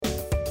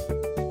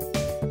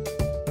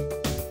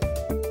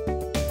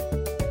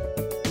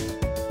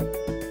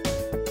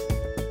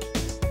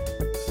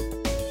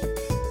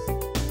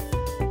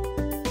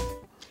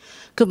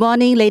Good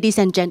morning, ladies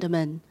and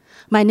gentlemen.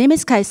 My name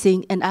is Kai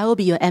Sing, and I will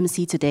be your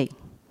MC today.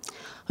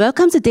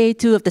 Welcome to Day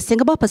 2 of the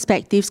Singapore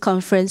Perspectives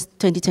Conference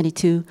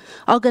 2022,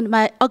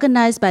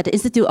 organized by the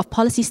Institute of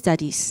Policy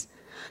Studies.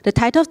 The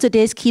title of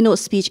today's keynote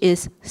speech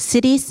is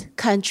Cities,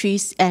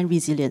 Countries, and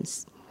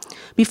Resilience.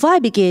 Before I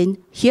begin,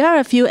 here are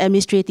a few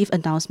administrative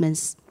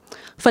announcements.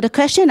 For the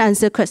question and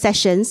answer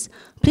sessions,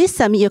 please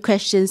submit your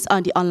questions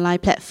on the online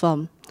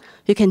platform.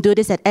 You can do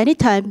this at any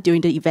time during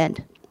the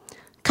event.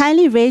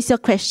 Kindly raise your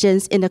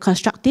questions in a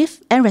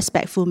constructive and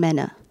respectful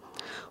manner.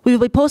 We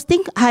will be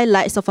posting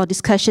highlights of our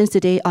discussions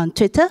today on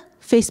Twitter,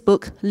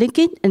 Facebook,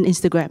 LinkedIn, and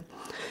Instagram.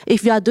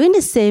 If you are doing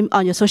the same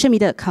on your social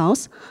media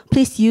accounts,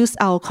 please use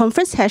our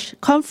conference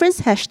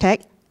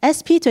hashtag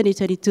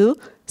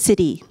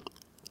SP2022City.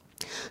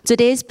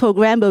 Today's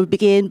program will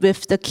begin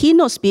with the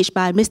keynote speech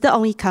by Mr.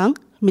 Ong Ye Kung,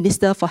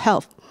 Minister for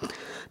Health.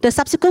 The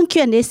subsequent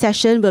Q&A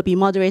session will be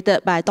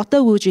moderated by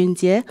Dr. Wu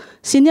Junjie,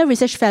 Senior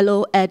Research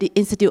Fellow at the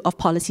Institute of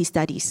Policy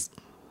Studies.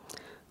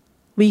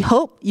 We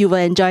hope you will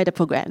enjoy the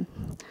program.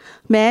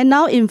 May I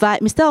now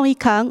invite Mr. Ong Ye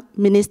Kung,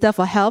 Minister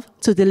for Health,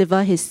 to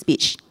deliver his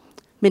speech.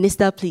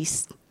 Minister,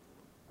 please.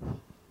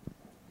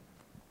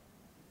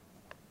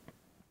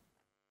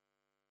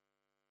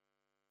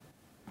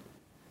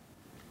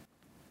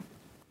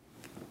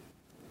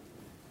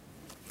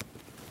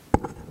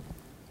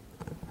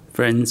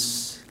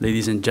 Friends,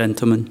 ladies and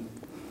gentlemen,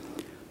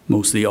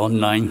 mostly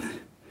online,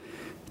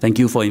 thank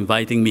you for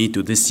inviting me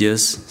to this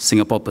year's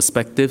Singapore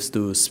Perspectives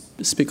to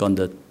speak on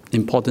the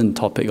important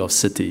topic of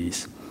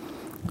cities.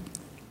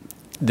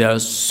 There are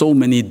so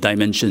many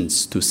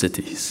dimensions to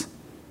cities.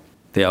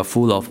 They are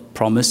full of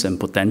promise and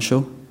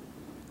potential.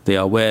 They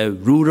are where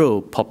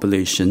rural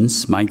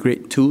populations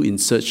migrate to in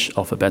search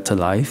of a better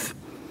life.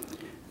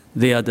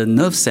 They are the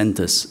nerve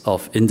centers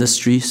of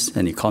industries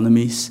and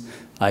economies,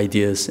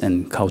 ideas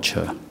and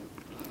culture.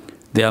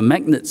 They are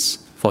magnets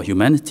for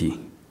humanity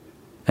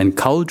and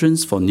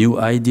cauldrons for new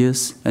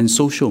ideas and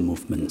social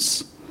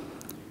movements.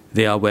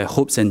 They are where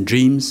hopes and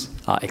dreams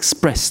are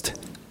expressed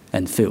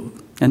and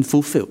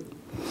fulfilled.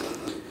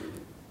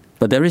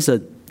 But there is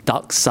a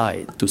dark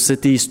side to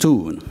cities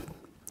too.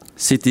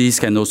 Cities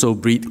can also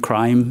breed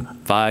crime,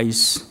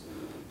 vice,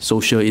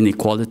 social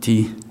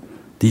inequality,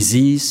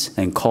 disease,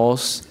 and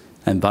cause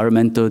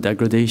environmental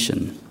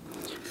degradation.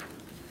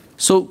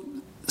 So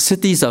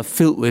cities are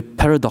filled with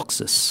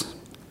paradoxes.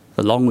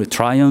 Along with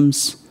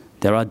triumphs,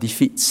 there are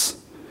defeats.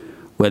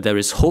 Where there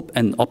is hope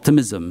and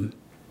optimism,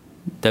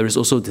 there is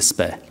also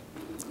despair.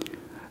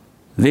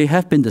 They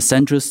have been the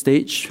central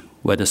stage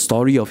where the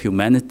story of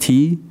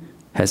humanity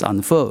has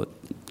unfurled,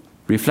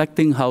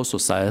 reflecting how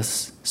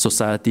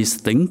societies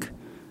think,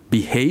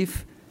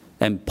 behave,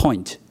 and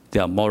point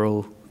their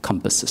moral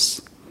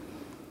compasses.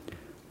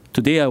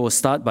 Today, I will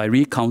start by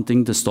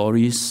recounting the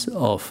stories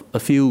of a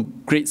few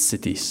great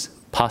cities,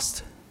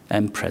 past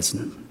and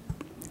present.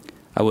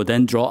 I will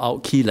then draw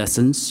out key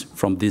lessons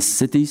from these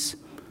cities,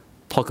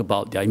 talk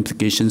about their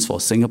implications for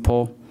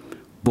Singapore,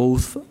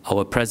 both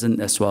our present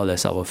as well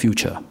as our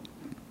future.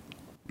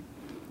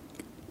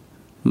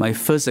 My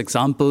first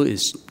example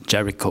is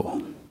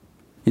Jericho,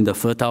 in the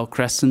Fertile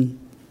Crescent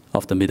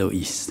of the Middle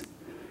East.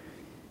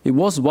 It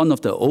was one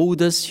of the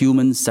oldest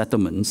human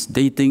settlements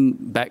dating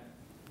back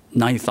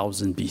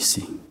 9,000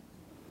 BC,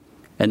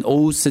 an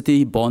old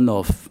city born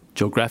of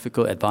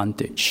geographical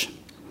advantage,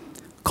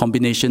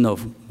 combination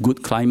of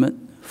good climate,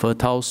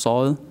 fertile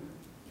soil,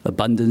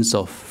 abundance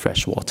of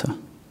fresh water.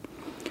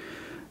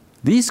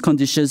 These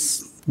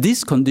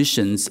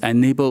conditions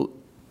enabled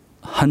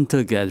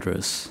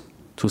hunter-gatherers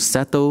to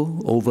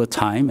settle over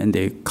time, and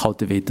they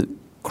cultivated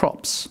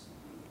crops.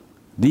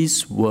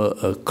 These were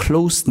a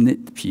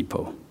close-knit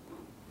people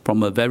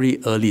from a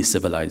very early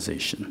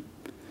civilization.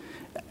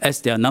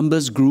 As their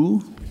numbers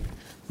grew,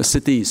 a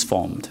city is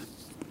formed.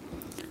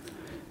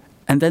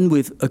 And then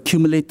with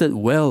accumulated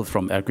wealth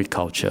from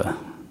agriculture,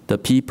 the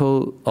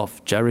people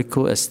of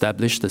Jericho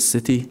established the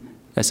city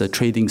as a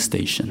trading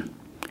station,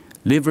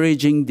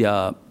 leveraging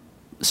their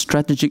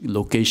strategic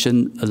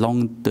location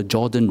along the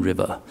Jordan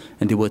River,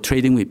 and they were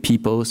trading with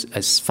peoples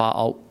as far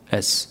out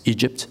as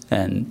Egypt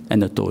and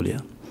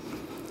Anatolia.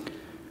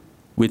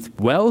 With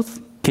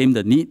wealth came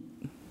the need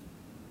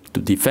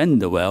to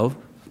defend the wealth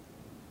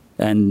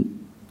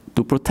and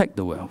to protect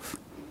the wealth.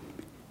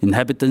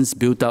 Inhabitants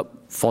built up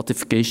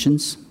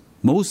fortifications,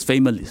 most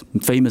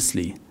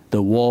famously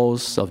the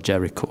walls of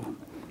Jericho.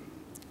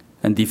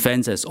 And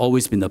defense has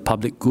always been a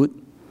public good,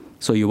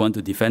 so you want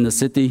to defend a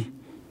city,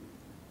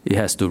 it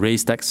has to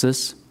raise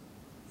taxes,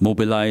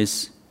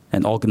 mobilize,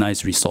 and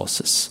organize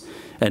resources.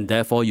 And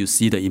therefore, you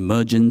see the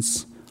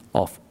emergence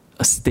of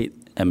a state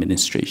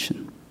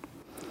administration.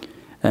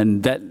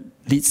 And that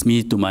leads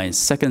me to my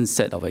second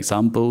set of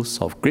examples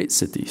of great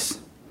cities,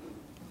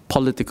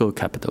 political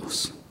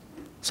capitals,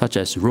 such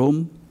as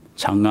Rome,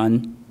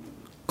 Chang'an,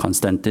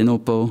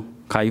 Constantinople,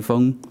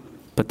 Kaifeng,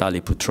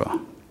 Pataliputra.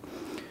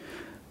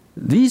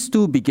 These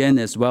two began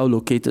as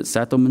well-located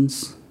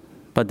settlements,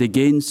 but they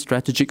gained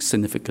strategic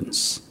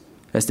significance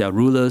as their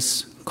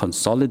rulers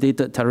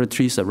consolidated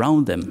territories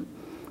around them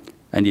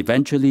and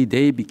eventually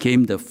they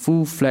became the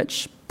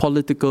full-fledged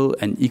political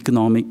and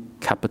economic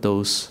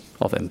capitals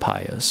of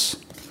empires.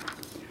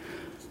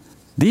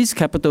 These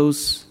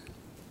capitals,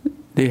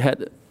 they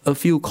had a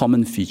few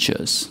common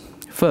features.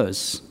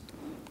 First,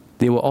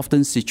 they were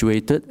often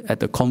situated at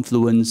the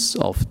confluence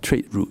of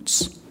trade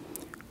routes.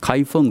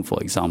 Kaifeng, for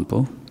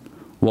example,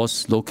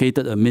 was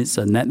located amidst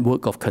a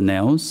network of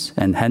canals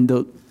and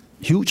handled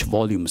huge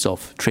volumes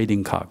of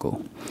trading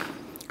cargo.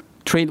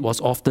 Trade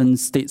was often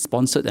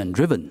state-sponsored and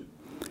driven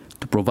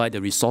to provide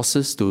the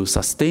resources to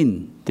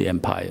sustain the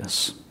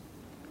empires.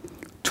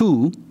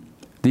 Two,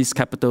 these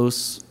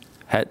capitals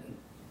had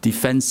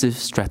defensive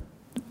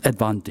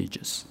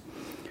advantages.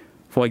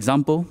 For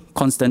example,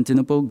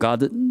 Constantinople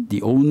guarded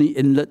the only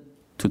inlet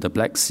to the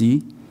Black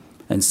Sea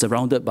and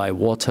surrounded by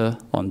water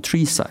on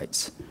three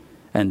sides,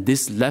 and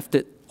this left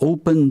it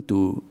open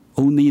to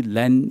only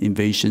land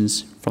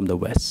invasions from the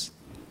west.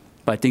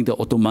 But I think the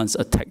Ottomans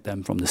attacked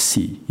them from the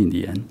sea in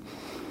the end.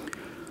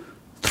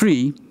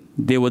 Three,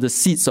 they were the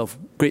seats of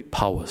great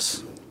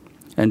powers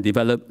and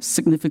developed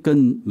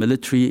significant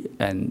military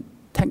and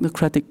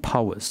technocratic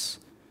powers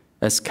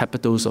as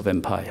capitals of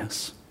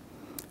empires.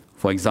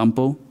 For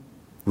example,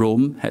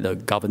 Rome had a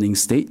governing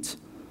state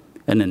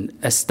and an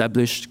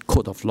established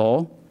code of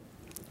law,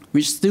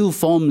 which still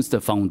forms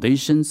the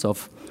foundations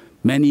of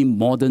many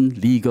modern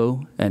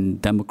legal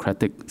and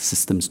democratic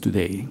systems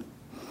today.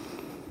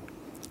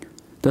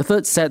 The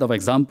third set of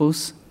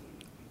examples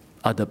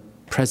are the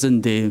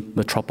present-day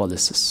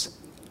metropolises: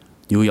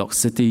 New York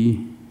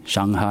City,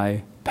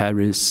 Shanghai,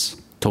 Paris,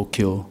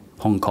 Tokyo,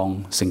 Hong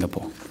Kong,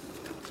 Singapore.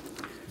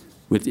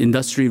 With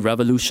industry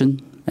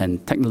revolution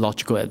and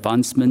technological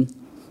advancement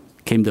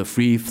came the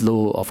free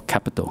flow of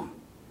capital,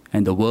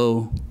 and the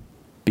world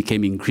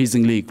became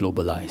increasingly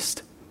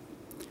globalized.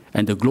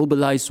 And the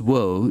globalized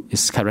world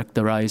is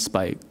characterized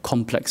by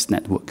complex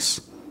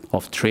networks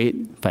of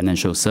trade,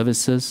 financial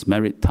services,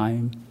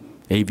 maritime,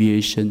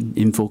 aviation,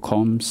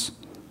 infocoms,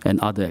 and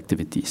other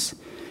activities.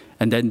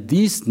 And then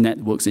these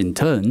networks, in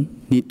turn,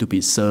 need to be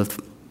served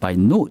by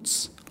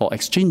nodes or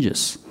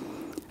exchanges.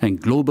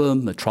 And global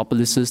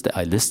metropolises that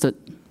I listed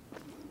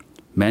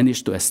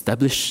managed to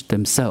establish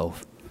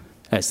themselves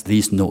as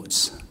these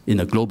nodes in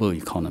a global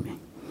economy.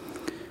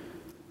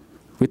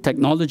 With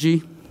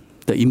technology,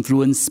 the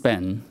influence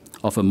span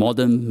of a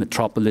modern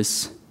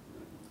metropolis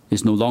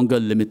is no longer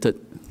limited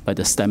by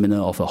the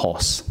stamina of a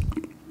horse,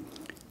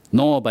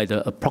 nor by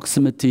the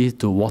proximity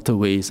to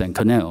waterways and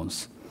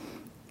canals.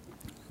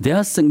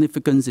 Their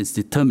significance is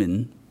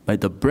determined by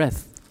the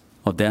breadth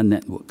of their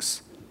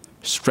networks,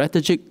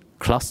 strategic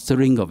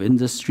clustering of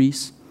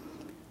industries,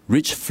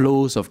 rich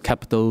flows of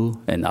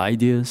capital and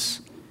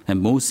ideas,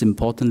 and most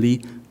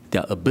importantly,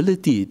 their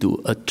ability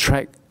to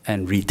attract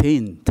and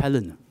retain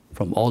talent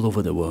from all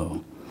over the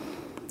world.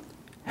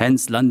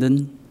 Hence,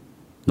 London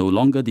no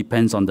longer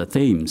depends on the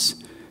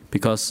Thames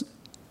because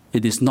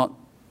it is no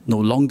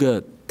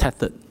longer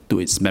tethered to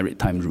its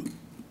maritime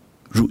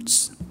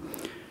roots.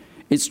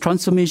 Its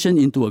transformation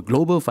into a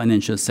global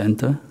financial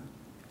center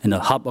and a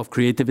hub of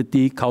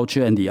creativity,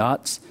 culture, and the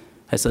arts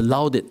has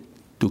allowed it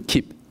to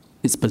keep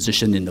its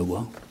position in the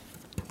world.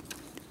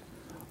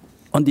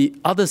 On the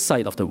other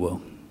side of the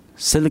world,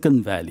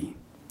 Silicon Valley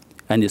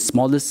and its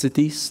smaller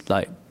cities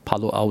like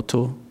Palo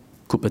Alto,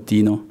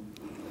 Cupertino,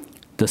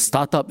 the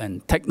startup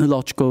and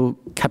technological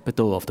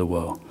capital of the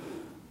world,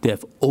 they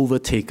have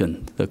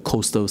overtaken the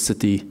coastal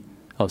city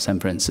of San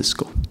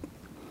Francisco.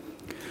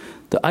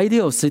 The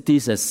idea of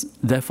cities has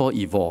therefore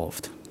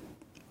evolved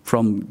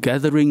from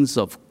gatherings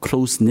of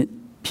close-knit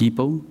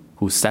people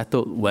who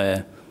settled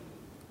where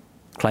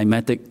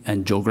climatic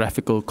and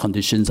geographical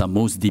conditions are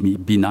most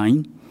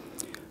benign,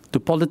 to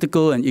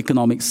political and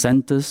economic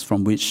centers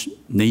from which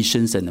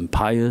nations and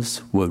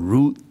empires were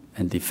ruled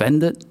and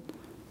defended,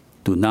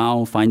 to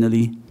now,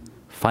 finally,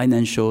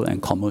 financial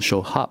and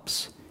commercial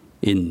hubs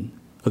in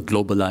a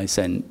globalized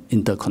and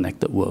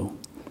interconnected world.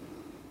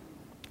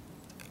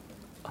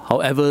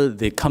 However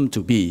they come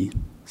to be,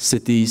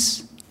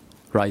 cities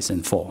rise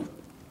and fall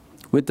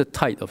with the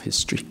tide of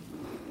history.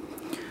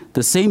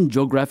 The same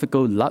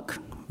geographical luck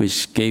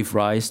which gave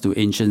rise to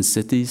ancient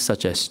cities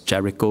such as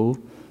Jericho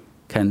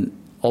can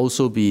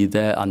also be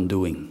their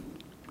undoing.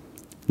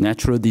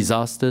 Natural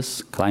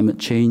disasters, climate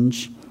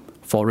change,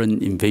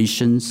 foreign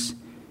invasions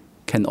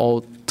can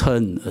all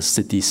turn a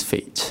city's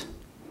fate.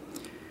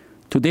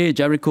 Today,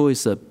 Jericho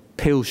is a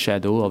pale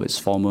shadow of its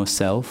former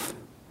self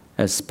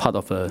as part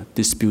of a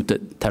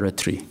disputed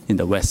territory in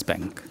the West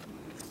Bank.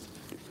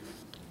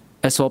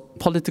 As for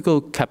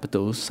political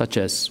capitals such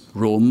as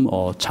Rome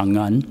or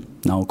Chang'an,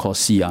 now called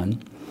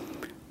Xi'an,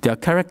 their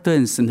character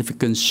and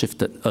significance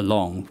shifted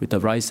along with the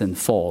rise and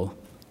fall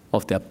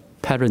of their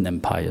parent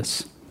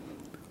empires.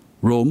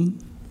 Rome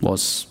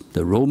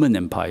the Roman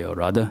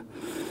Empire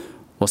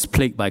was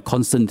plagued by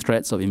constant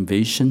threats of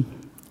invasion,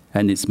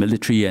 and its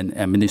military and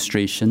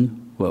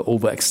administration were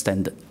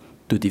overextended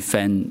to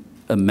defend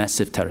a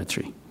massive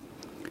territory.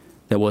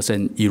 There was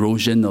an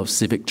erosion of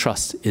civic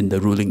trust in the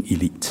ruling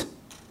elite.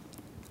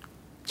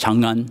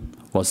 Chang'an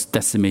was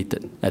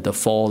decimated at the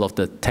fall of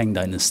the Tang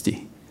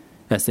dynasty,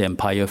 as the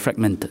empire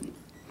fragmented.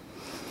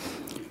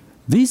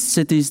 These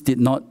cities did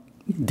not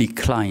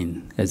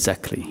decline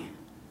exactly.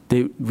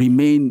 They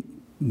remain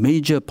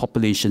major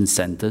population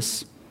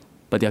centers,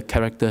 but their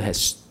character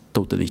has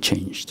totally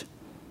changed.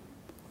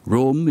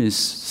 Rome is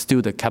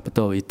still the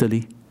capital of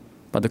Italy,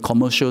 but the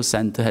commercial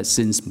center has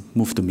since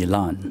moved to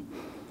Milan.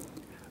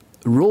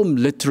 Rome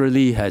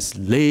literally has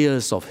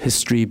layers of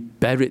history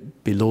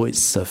buried below its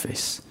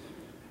surface.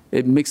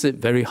 It makes it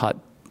very hard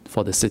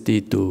for the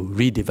city to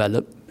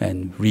redevelop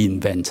and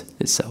reinvent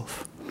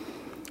itself.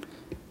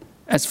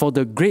 As for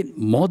the great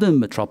modern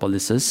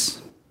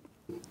metropolises,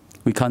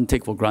 we can't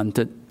take for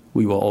granted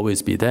we will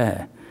always be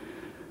there.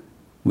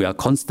 We are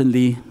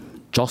constantly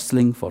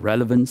jostling for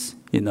relevance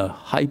in a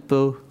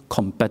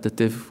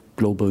hyper-competitive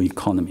global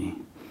economy.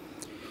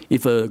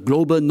 If a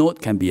global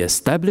node can be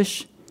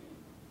established,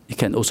 it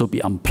can also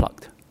be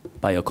unplugged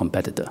by a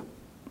competitor.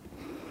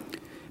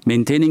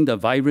 Maintaining the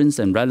vibrance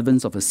and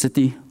relevance of a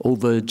city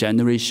over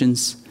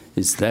generations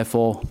is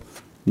therefore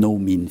no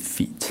mean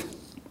feat.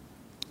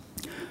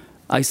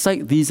 I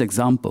cite these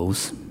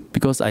examples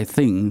because I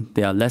think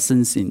there are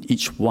lessons in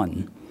each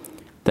one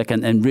that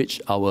can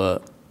enrich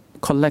our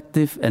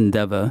collective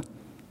endeavor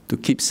to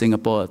keep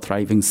Singapore a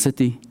thriving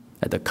city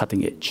at the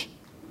cutting edge,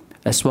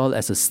 as well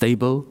as a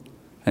stable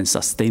and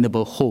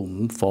sustainable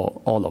home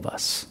for all of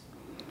us.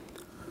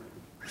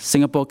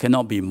 Singapore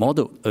cannot be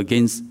modeled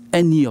against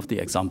any of the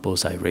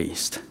examples I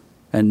raised,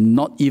 and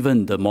not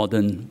even the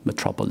modern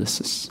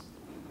metropolises.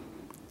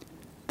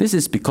 This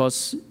is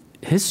because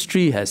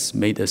history has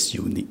made us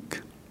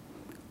unique.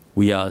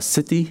 We are a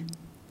city,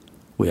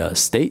 we are a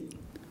state,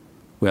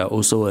 we are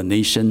also a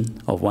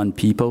nation of one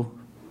people,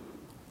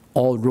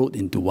 all rolled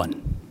into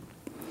one.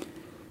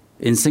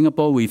 In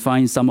Singapore, we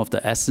find some of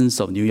the essence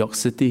of New York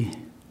City,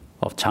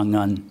 of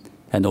Chang'an,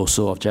 and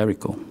also of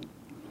Jericho.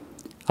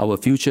 Our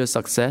future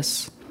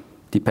success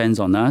depends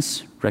on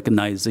us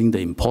recognizing the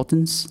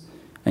importance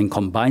and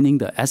combining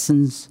the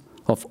essence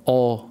of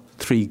all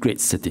three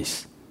great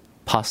cities,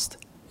 past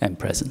and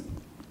present.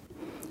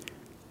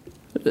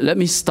 Let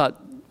me start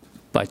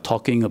by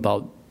talking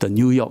about the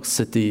New York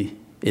City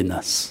in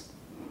us.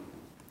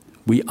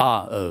 We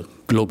are a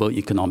global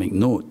economic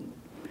node,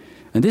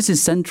 and this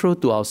is central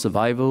to our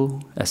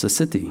survival as a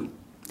city,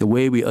 the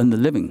way we earn a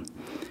living.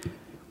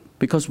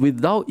 Because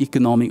without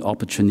economic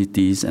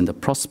opportunities and the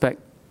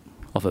prospect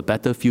of a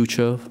better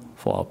future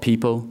for our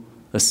people,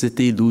 a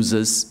city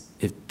loses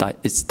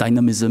its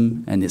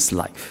dynamism and its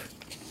life.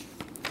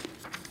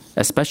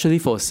 Especially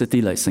for a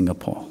city like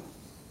Singapore,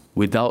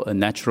 without a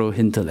natural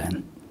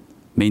hinterland,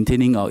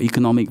 maintaining our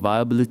economic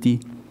viability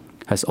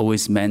has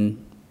always meant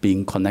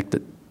being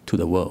connected to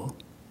the world.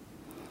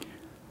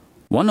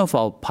 One of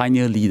our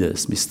pioneer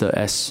leaders, Mr.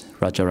 S.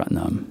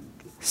 Rajaratnam,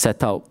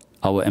 set out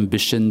our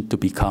ambition to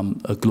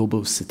become a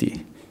global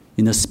city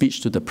in a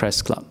speech to the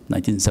Press Club,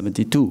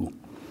 1972.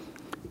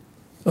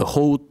 A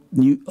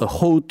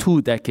whole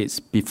 2 decades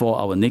before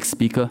our next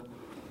speaker,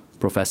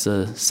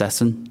 Professor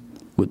Sasson,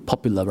 would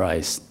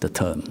popularize the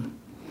term.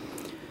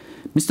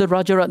 Mr.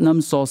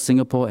 Rajaratnam saw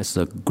Singapore as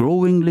a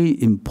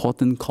growingly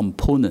important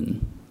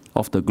component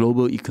of the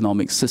global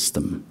economic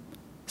system,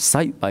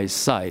 side by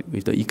side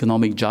with the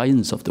economic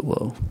giants of the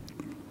world.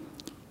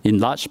 In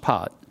large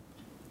part,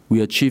 we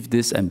achieved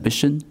this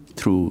ambition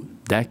through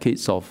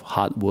decades of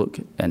hard work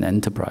and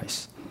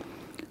enterprise.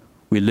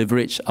 We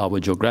leveraged our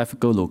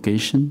geographical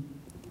location.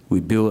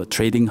 We built a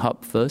trading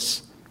hub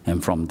first,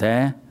 and from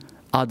there,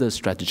 other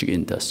strategic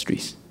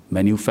industries,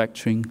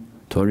 manufacturing,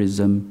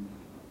 tourism,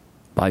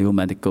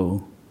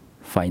 biomedical,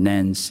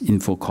 finance,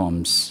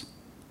 infocoms,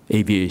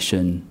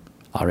 aviation,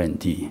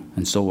 R&D,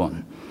 and so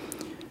on.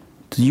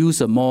 To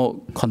use a more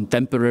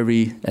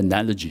contemporary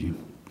analogy,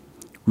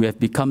 we have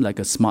become like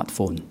a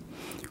smartphone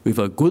with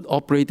a good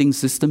operating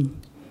system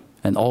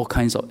and all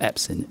kinds of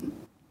apps in it.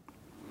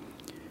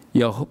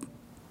 Your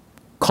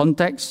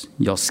contacts,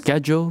 your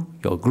schedule,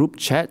 your group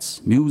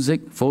chats,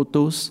 music,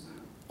 photos,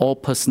 all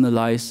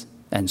personalized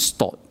and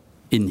stored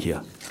in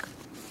here.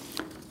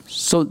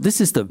 So this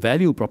is the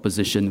value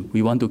proposition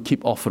we want to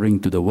keep offering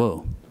to the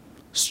world.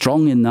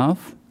 Strong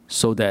enough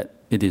so that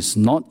it is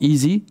not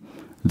easy,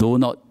 though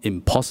not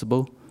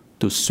impossible,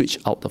 to switch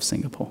out of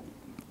Singapore.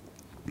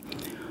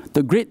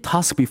 The great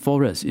task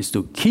before us is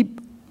to keep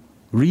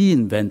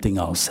reinventing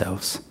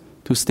ourselves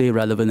to stay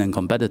relevant and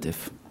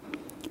competitive.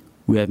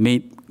 We have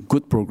made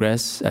good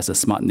progress as a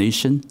smart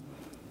nation.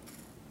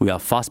 We are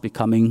fast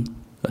becoming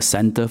a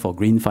center for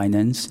green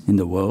finance in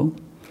the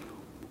world.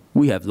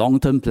 We have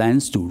long-term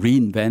plans to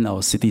reinvent our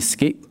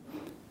cityscape,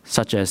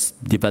 such as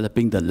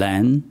developing the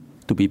land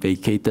to be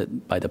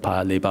vacated by the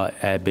Paya Lebar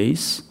Air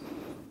Base,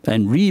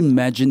 and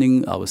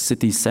reimagining our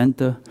city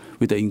center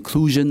with the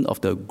inclusion of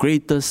the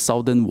Greater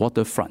Southern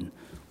Waterfront,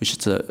 which is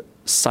the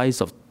size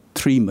of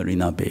 3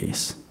 marina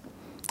bays.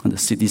 And the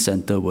city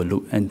center will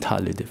look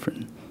entirely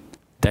different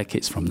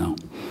decades from now.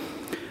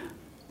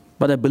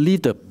 But I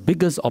believe the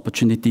biggest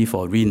opportunity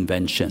for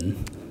reinvention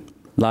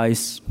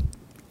lies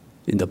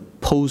in the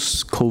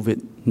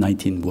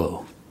post-COVID-19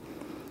 world.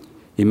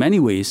 In many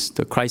ways,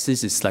 the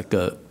crisis is like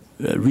a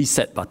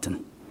reset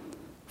button.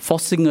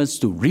 forcing us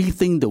to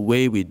rethink the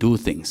way we do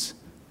things,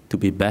 to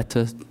be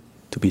better,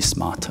 to be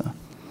smarter.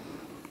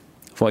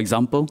 For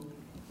example,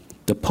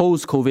 the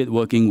post-COVID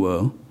working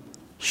world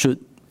should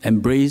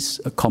embrace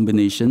a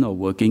combination of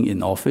working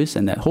in office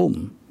and at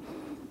home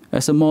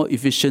as a more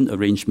efficient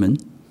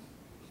arrangement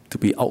to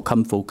be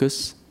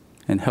outcome-focused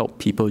and help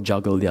people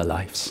juggle their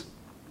lives.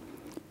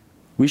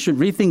 We should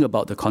rethink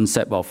about the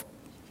concept of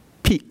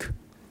peak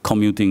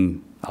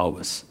commuting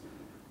hours,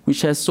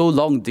 which has so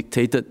long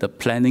dictated the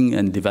planning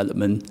and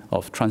development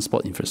of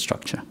transport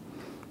infrastructure.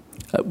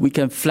 We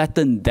can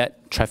flatten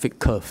that traffic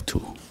curve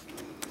too.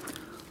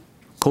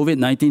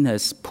 COVID-19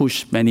 has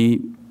pushed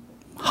many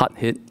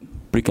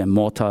hard-hit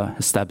brick-and-mortar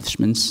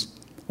establishments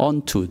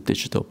onto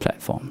digital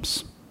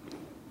platforms.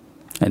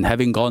 And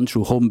having gone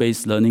through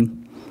home-based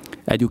learning,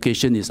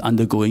 education is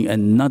undergoing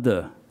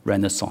another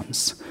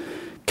renaissance,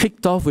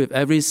 kicked off with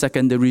every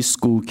secondary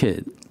school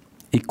kid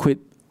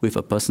equipped with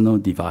a personal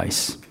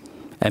device,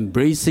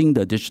 embracing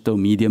the digital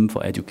medium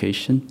for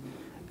education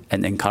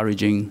and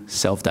encouraging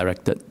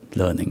self-directed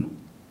learning.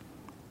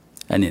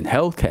 And in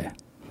healthcare,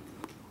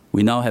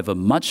 we now have a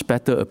much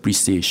better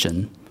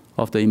appreciation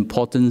of the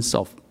importance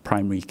of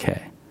primary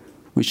care,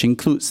 which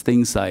includes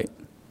things like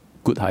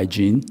good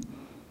hygiene,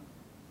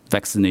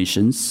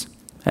 vaccinations,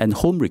 and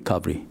home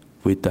recovery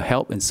with the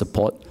help and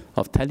support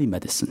of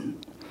telemedicine.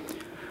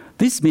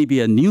 This may be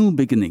a new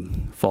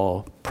beginning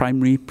for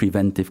primary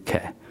preventive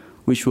care,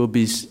 which will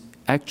be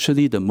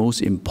actually the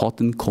most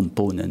important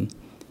component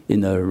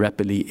in a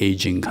rapidly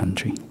aging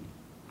country.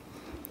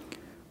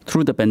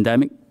 Through the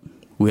pandemic,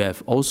 we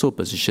have also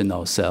positioned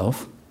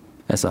ourselves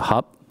as a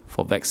hub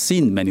for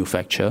vaccine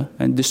manufacture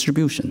and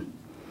distribution.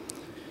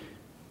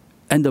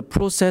 And the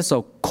process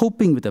of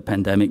coping with the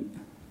pandemic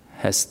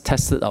has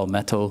tested our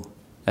mettle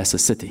as a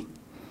city.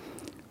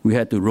 We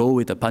had to roll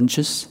with the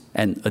punches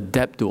and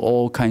adapt to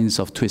all kinds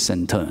of twists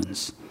and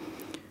turns.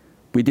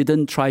 We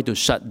didn't try to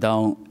shut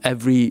down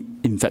every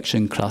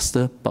infection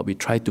cluster, but we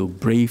tried to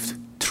brave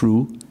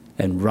through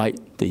and ride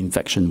the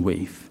infection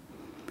wave.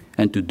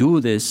 And to do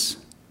this,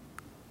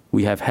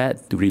 we have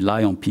had to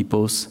rely on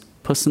people's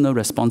personal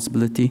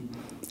responsibility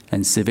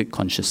and civic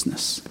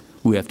consciousness.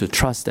 We have to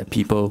trust that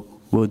people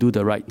will do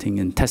the right thing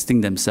in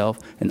testing themselves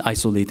and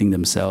isolating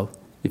themselves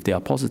if they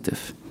are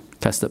positive,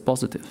 tested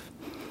positive.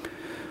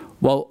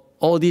 While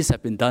all these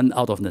have been done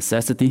out of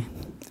necessity,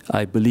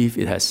 I believe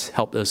it has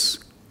helped us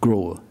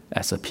grow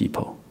as a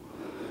people.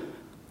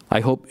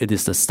 I hope it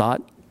is the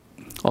start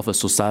of a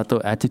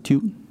societal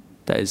attitude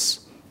that is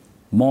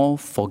more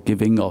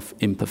forgiving of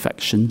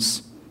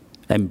imperfections,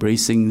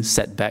 embracing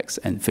setbacks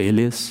and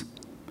failures,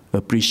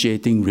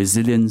 appreciating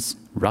resilience,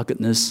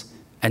 ruggedness,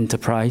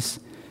 enterprise,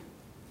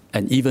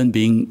 and even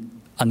being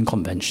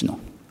unconventional.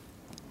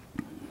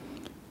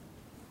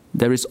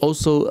 There is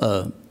also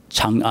a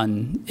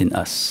Chang'an in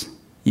us,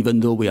 even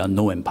though we are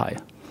no empire.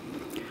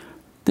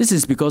 This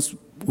is because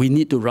we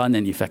need to run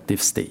an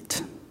effective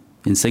state.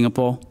 In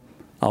Singapore,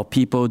 our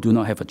people do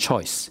not have a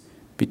choice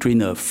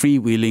between a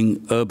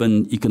freewheeling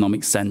urban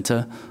economic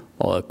center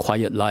or a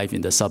quiet life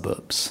in the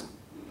suburbs.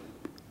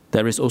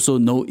 There is also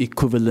no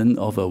equivalent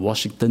of a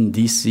Washington,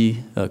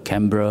 D.C., a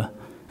Canberra,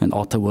 an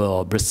Ottawa,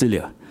 or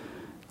Brasilia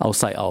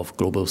outside our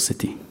global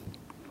city.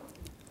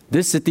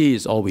 This city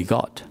is all we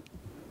got.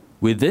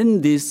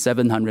 Within these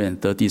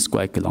 730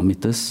 square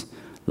kilometers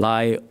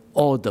lie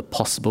all the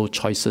possible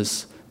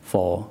choices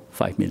for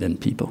 5 million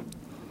people.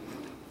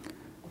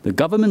 The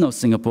government of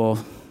Singapore,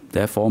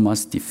 therefore,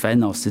 must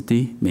defend our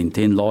city,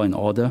 maintain law and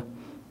order,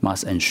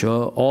 must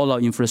ensure all our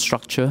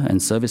infrastructure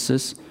and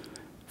services,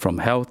 from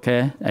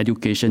healthcare,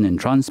 education and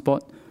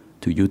transport,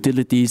 to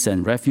utilities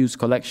and refuse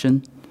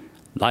collection,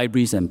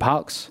 libraries and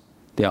parks,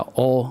 they are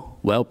all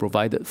well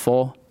provided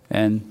for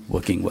and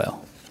working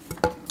well.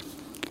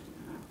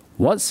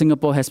 What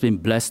Singapore has been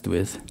blessed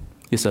with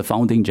is a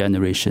founding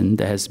generation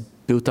that has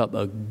built up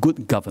a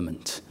good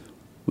government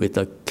with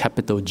a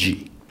capital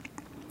G.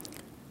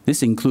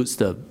 This includes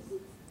the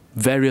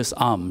various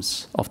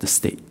arms of the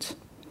state,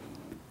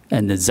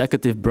 and the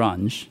executive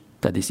branch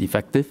that is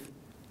effective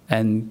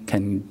and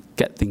can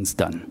get things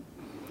done,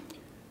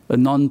 a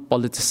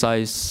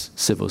non-politicized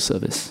civil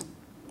service,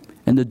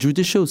 and the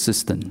judicial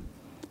system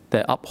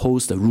that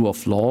upholds the rule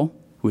of law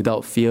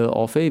without fear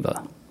or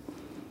favor.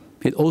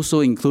 It also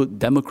includes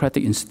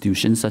democratic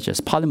institutions such as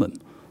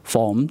Parliament,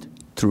 formed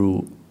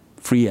through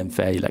free and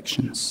fair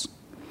elections.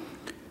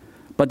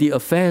 But the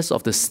affairs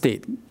of the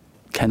state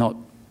cannot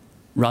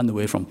run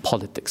away from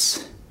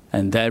politics,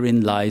 and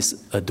therein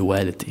lies a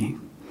duality.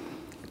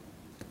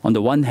 On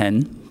the one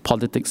hand,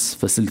 politics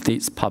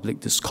facilitates public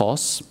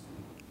discourse,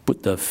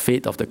 puts the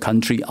fate of the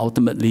country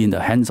ultimately in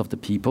the hands of the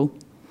people,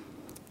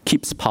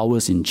 keeps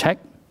powers in check,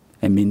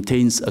 and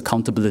maintains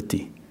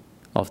accountability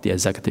of the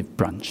executive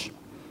branch.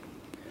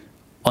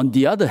 On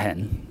the other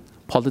hand,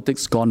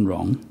 politics gone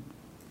wrong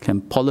can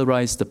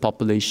polarize the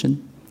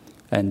population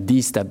and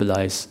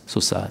destabilize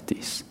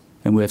societies.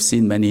 And we have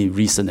seen many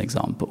recent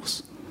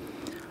examples.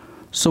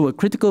 So a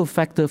critical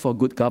factor for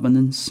good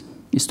governance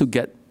is to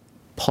get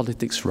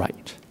politics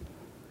right.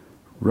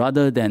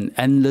 Rather than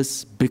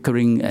endless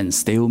bickering and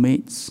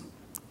stalemates,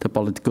 the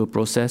political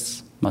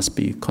process must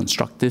be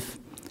constructive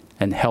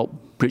and help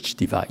bridge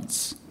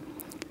divides.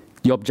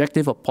 The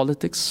objective of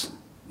politics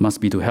must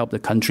be to help the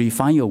country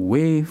find a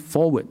way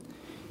forward,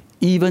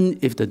 even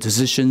if the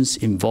decisions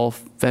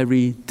involve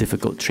very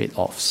difficult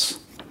trade-offs.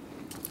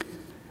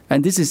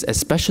 And this is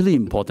especially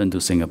important to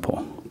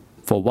Singapore.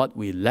 For what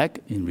we lack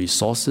in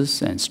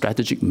resources and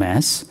strategic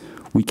mass,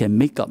 we can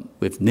make up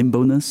with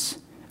nimbleness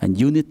and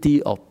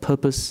unity of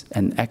purpose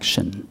and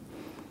action.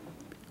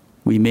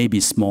 We may be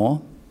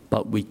small,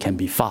 but we can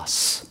be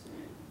fast,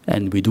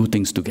 and we do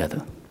things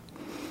together.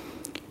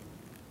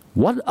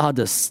 What are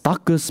the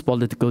starkest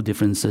political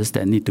differences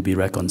that need to be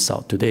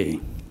reconciled today?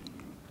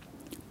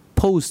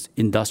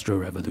 Post-industrial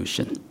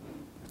revolution,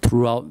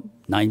 throughout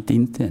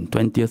 19th and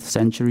 20th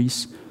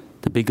centuries,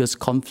 the biggest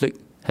conflict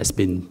has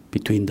been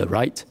between the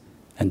right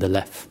and the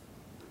left.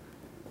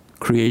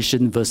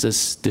 Creation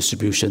versus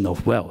distribution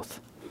of wealth,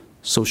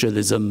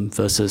 socialism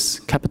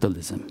versus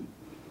capitalism.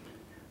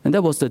 And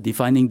that was the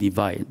defining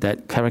divide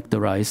that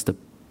characterized the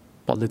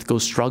political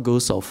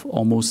struggles of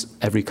almost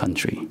every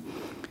country,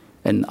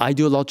 an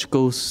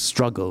ideological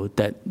struggle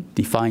that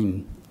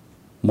defined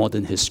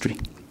modern history.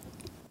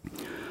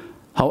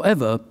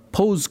 However,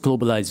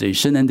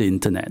 post-globalization and the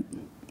internet,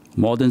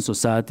 modern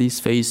societies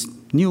face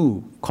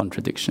new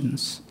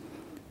contradictions.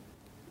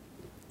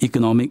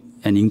 Economic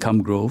and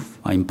income growth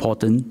are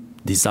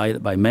important,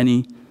 desired by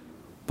many,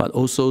 but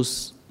also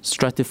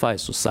stratify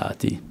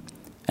society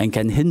and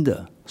can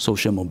hinder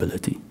social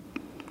mobility.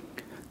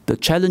 The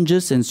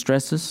challenges and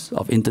stresses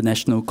of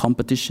international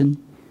competition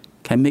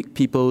can make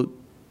people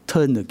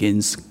turn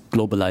against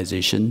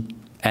globalization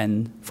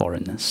and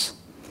foreigners.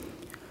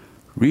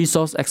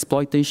 Resource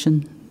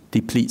exploitation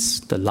depletes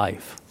the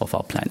life of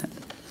our planet.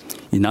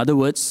 In other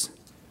words,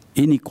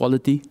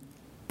 inequality,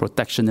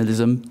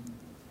 protectionism,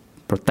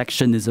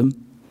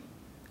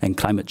 and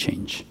climate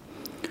change.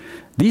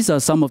 These are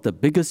some of the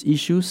biggest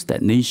issues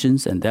that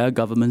nations and their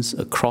governments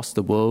across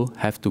the world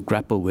have to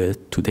grapple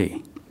with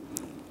today.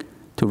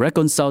 To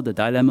reconcile the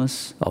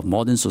dilemmas of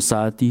modern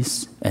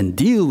societies and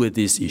deal with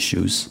these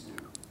issues,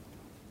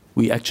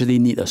 we actually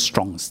need a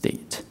strong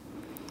state.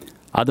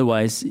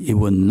 Otherwise, it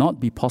will not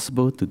be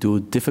possible to do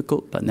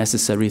difficult but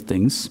necessary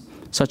things,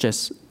 such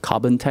as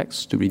carbon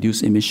tax to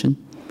reduce emission,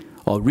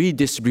 or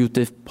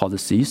redistributive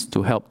policies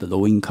to help the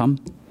low income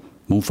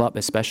move up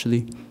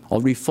especially,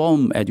 or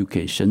reform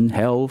education,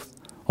 health,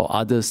 or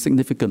other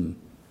significant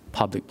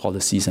public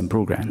policies and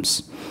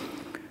programs.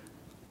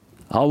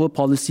 Our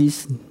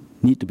policies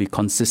need to be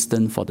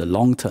consistent for the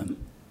long term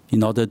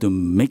in order to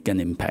make an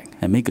impact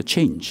and make a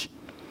change,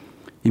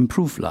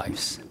 improve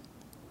lives.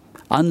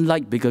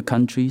 Unlike bigger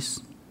countries,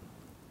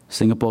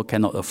 Singapore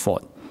cannot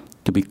afford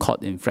to be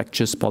caught in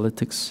fractious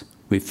politics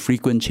with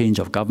frequent change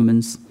of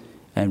governments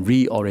and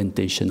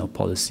reorientation of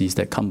policies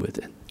that come with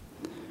it.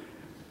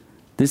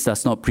 This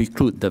does not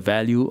preclude the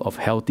value of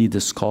healthy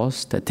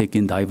discourse that take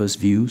in diverse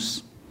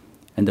views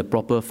and the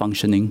proper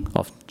functioning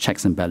of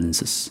checks and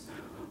balances,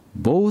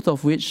 both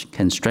of which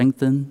can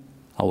strengthen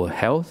our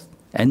health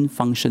and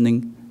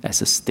functioning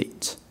as a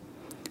state.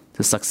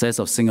 The success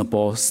of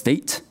Singapore's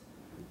state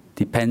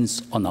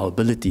depends on our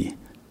ability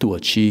to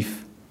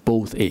achieve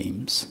both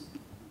aims.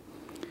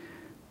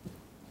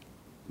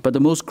 But the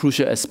most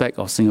crucial aspect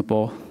of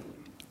Singapore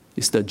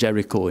is the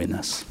Jericho in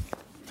us.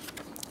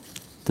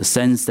 The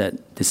sense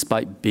that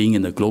despite being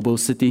in a global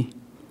city,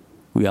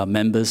 we are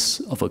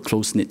members of a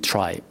close-knit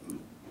tribe,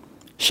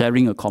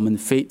 sharing a common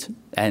fate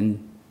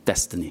and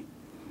destiny.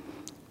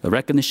 A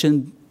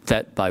recognition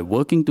that by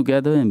working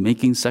together and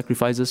making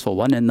sacrifices for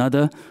one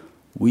another,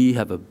 we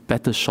have a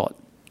better shot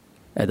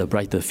at a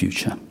brighter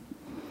future.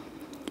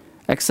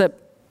 Except,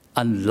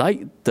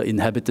 unlike the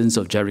inhabitants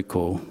of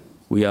Jericho,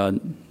 we are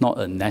not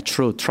a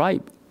natural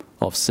tribe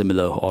of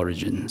similar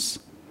origins.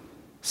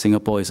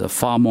 Singapore is a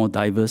far more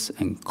diverse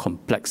and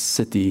complex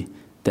city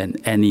than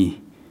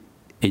any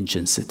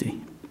ancient city.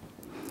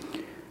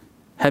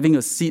 Having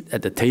a seat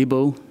at the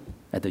table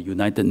at the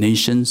United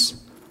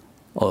Nations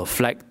or a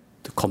flag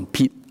to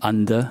compete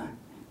under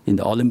in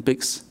the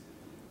Olympics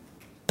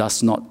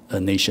does not a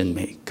nation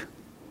make.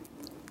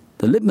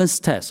 The litmus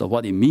test of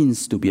what it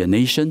means to be a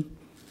nation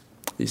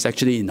is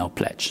actually in our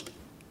pledge,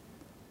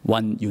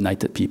 one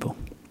united people.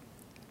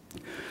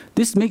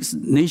 This makes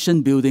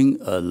nation building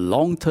a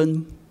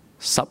long-term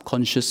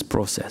subconscious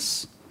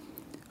process.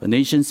 A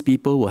nation's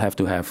people will have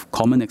to have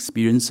common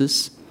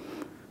experiences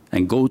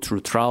and go through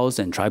trials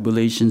and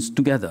tribulations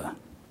together.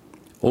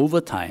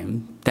 Over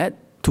time, that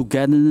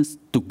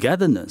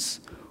togetherness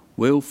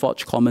will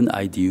forge common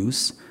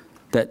ideals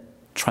that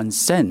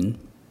transcend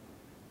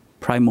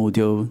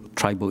primordial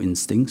tribal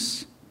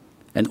instincts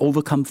and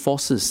overcome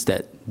forces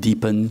that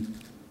deepen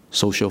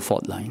social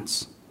fault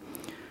lines.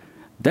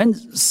 Then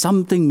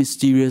something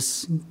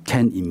mysterious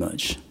can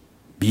emerge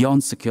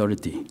beyond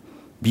security,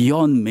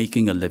 beyond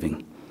making a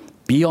living,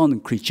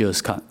 beyond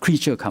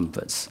creature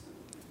comforts,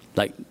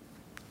 like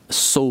the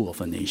soul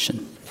of a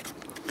nation.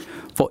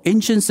 For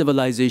ancient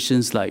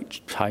civilizations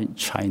like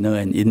China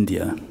and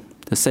India,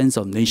 the sense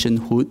of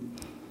nationhood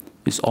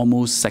is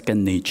almost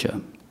second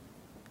nature,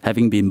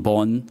 having been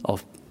born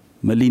of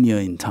millennia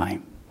in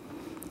time.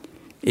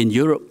 In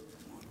Europe,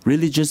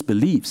 religious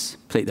beliefs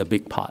played a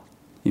big part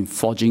in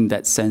forging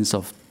that sense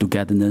of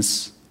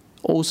togetherness,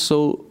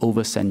 also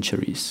over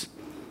centuries.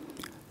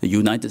 The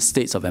United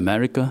States of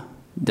America,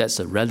 that's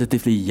a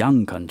relatively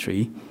young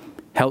country,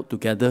 held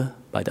together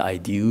by the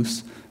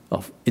ideals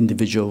of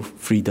individual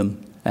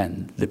freedom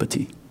and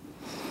liberty.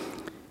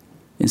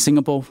 In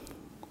Singapore,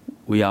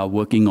 we are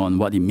working on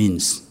what it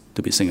means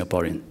to be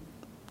Singaporean,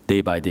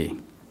 day by day.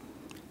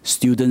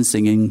 Students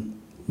singing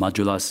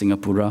Majulah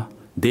Singapura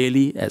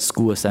daily at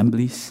school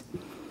assemblies,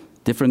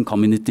 different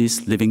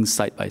communities living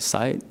side by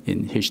side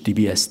in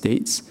HDB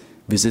estates,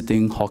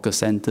 visiting hawker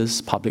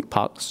centers, public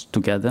parks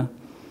together,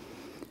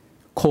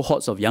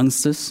 cohorts of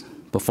youngsters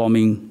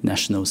performing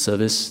national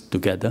service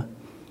together,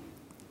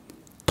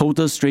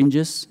 total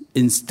strangers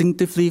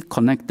instinctively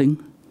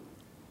connecting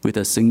with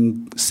a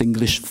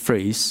Singlish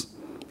phrase,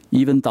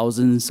 even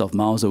thousands of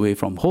miles away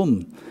from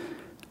home,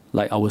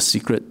 like our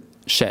secret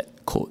shared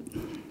code.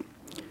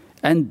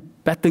 And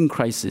battling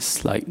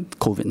crises like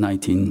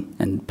COVID-19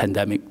 and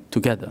pandemic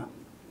together.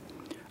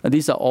 And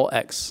these are all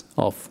acts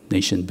of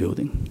nation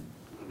building.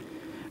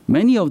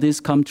 Many of these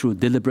come through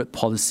deliberate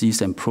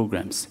policies and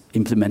programs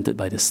implemented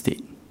by the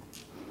state.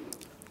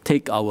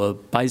 Take our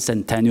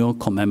bicentennial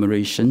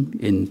commemoration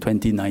in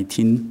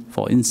 2019,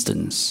 for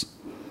instance.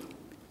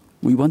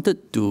 We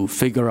wanted to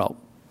figure out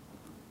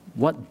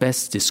what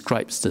best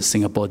describes the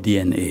Singapore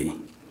DNA.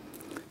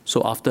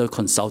 So after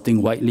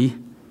consulting widely,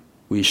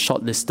 we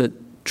shortlisted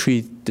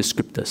 3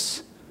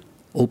 descriptors: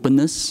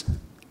 openness,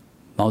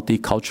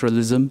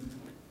 multiculturalism,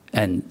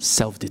 and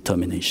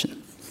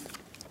self-determination.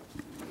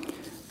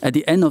 At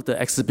the end of the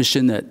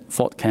exhibition at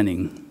Fort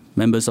Canning,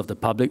 members of the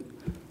public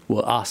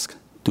were asked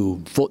to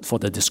vote for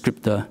the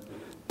descriptor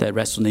that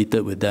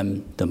resonated with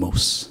them the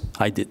most.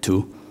 I did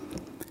too.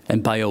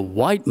 And by a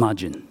wide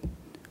margin,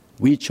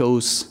 we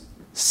chose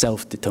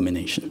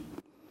self-determination.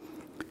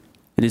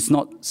 It is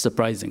not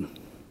surprising.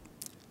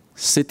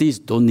 Cities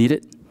don't need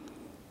it.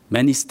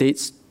 Many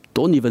states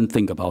don't even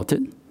think about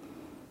it.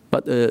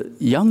 But a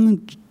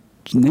young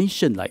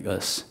nation like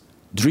us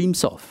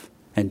dreams of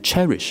and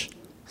cherish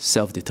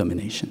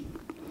self-determination.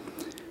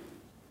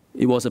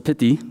 It was a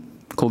pity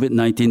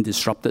COVID-19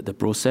 disrupted the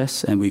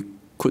process and we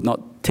could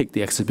not take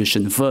the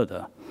exhibition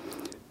further.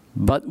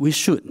 But we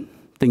should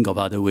think of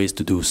other ways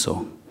to do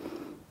so,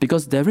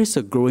 because there is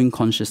a growing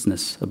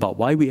consciousness about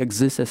why we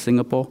exist as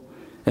Singapore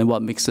and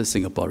what makes us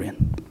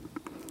Singaporean.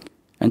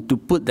 And to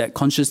put that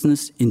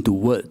consciousness into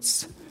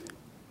words,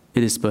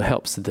 it is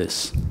perhaps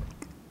this: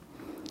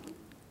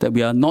 that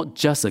we are not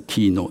just a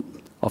keynote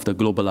of the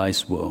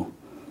globalized world,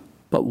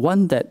 but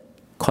one that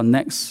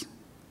connects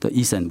the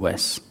East and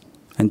West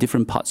and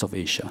different parts of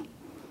Asia,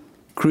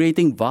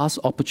 creating vast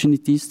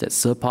opportunities that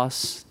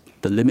surpass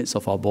the limits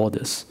of our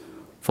borders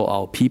for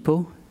our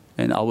people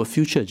and our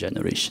future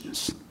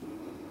generations.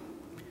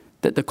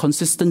 That the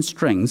consistent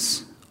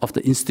strengths of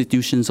the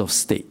institutions of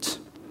state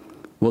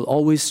will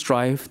always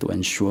strive to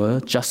ensure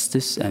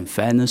justice and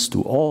fairness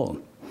to all,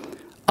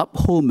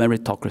 uphold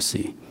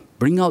meritocracy,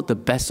 bring out the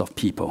best of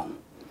people,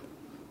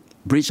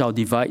 bridge our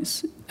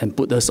divides, and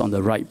put us on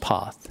the right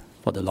path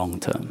for the long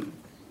term.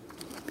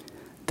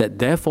 That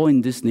therefore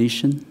in this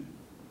nation,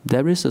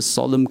 there is a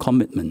solemn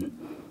commitment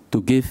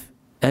to give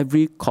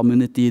every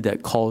community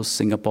that calls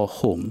Singapore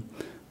home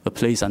a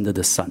place under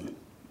the sun,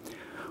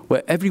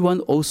 where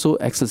everyone also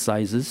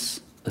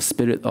exercises a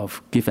spirit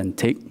of give and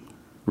take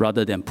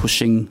rather than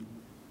pushing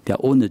their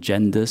own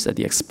agendas at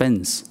the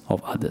expense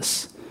of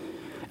others.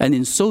 And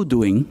in so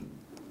doing,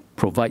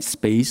 provide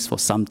space for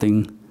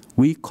something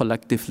we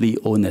collectively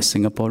own as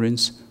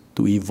Singaporeans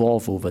to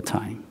evolve over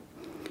time.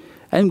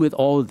 And with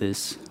all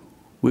this,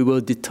 we will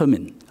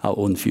determine our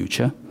own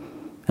future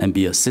and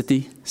be a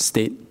city,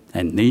 state,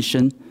 and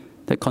nation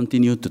that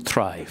continue to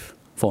thrive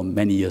for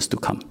many years to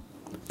come.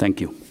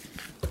 Thank you.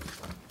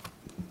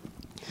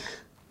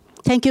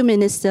 Thank you,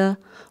 Minister.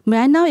 May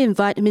I now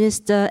invite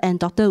Minister and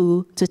Dr.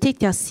 Wu to take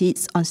their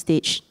seats on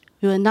stage.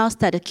 We will now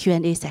start the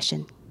Q&A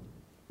session.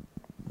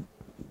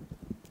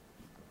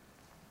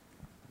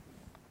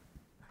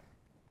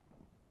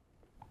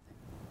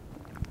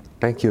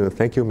 Thank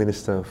you,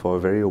 Minister, for a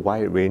very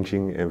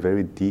wide-ranging and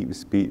very deep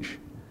speech.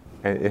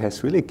 And it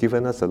has really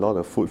given us a lot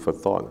of food for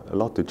thought, a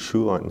lot to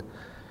chew on.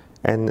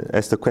 And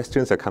as the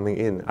questions are coming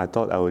in, I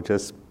thought I would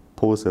just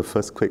pose a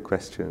first quick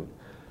question.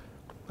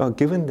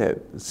 Given that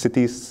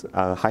cities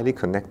are highly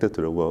connected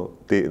to the world,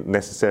 they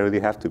necessarily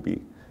have to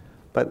be,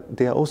 but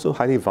they are also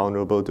highly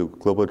vulnerable to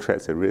global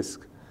threats and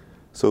risk.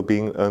 So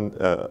being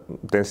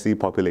densely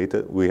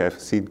populated, we have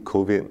seen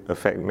COVID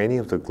affect many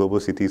of the global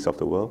cities of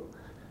the world.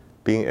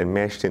 Being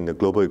enmeshed in the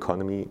global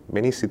economy,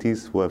 many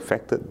cities were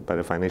affected by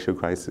the financial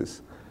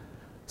crisis.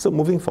 So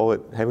moving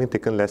forward, having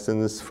taken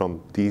lessons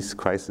from these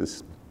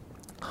crises,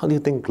 how do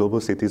you think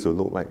global cities will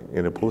look like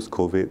in a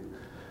post-COVID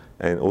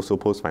and also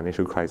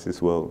post-financial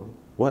crisis world?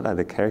 What are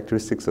the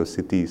characteristics of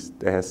cities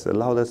that has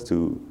allowed us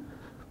to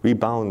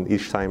rebound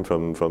each time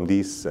from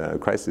these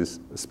crises,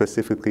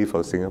 specifically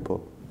for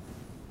Singapore?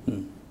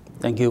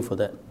 Thank you for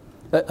that.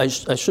 I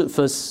should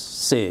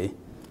first say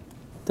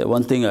that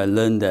one thing I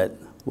learned, that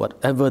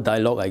whatever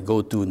dialogue I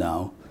go to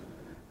now,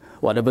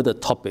 whatever the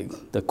topic,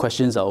 the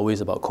questions are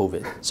always about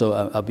COVID. So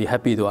I'll be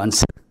happy to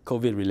answer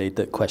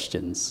COVID-related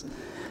questions.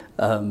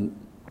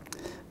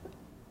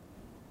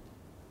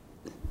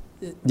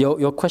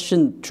 Your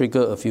question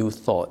triggered a few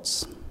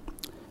thoughts,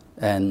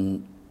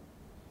 and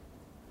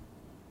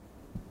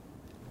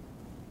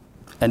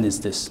it's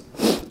this.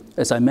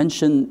 As I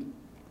mentioned,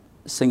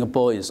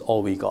 Singapore is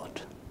all we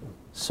got.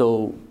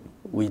 So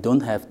we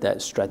don't have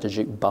that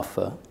strategic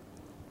buffer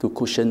to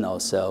cushion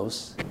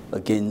ourselves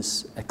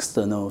against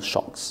external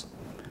shocks.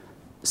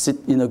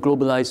 In a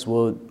globalized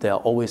world, there are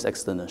always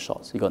external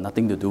shocks. It got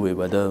nothing to do with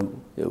whether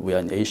we are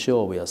in Asia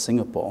or we are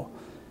Singapore.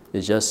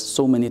 It's just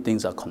so many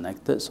things are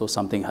connected. So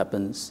something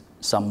happens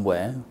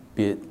somewhere,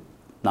 be it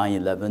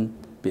 9/11,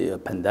 be it a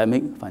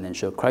pandemic,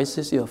 financial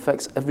crisis, it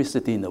affects every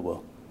city in the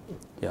world.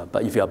 Yeah,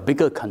 but if you're a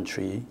bigger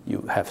country,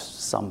 you have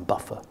some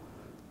buffer,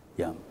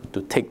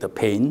 to take the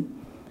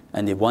pain.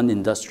 And if one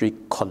industry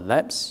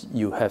collapses,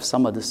 you have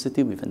some other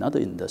city with another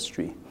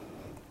industry,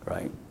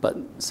 right? But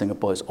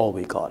Singapore is all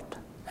we got.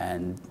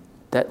 And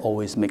that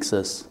always makes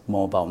us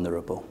more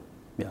vulnerable.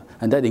 Yeah.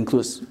 And that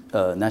includes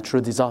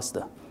natural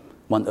disaster.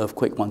 One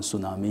earthquake, one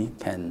tsunami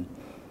can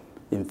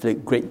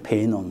inflict great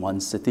pain on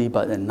one city,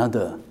 but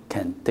another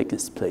can take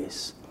its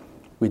place.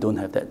 We don't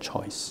have that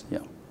choice. Yeah.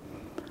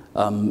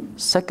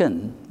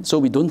 Second, so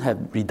we don't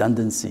have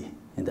redundancy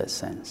in that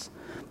sense.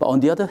 But on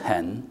the other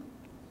hand,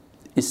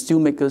 it still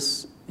makes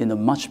us in a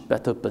much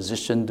better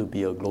position to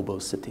be a global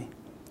city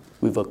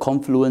with a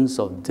confluence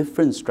of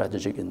different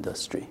strategic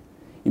industry.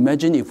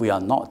 Imagine if we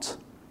are not,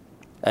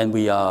 and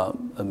we are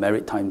a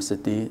maritime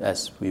city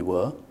as we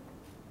were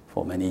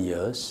for many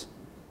years,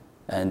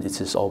 and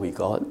this is all we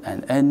got,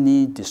 and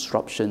any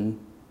disruption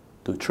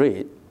to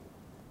trade,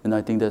 and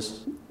I think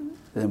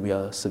then we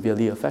are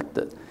severely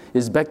affected.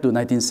 It's back to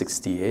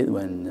 1968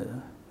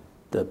 when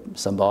the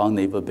Sembawang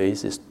Naval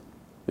Base,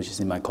 which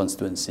is in my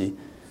constituency,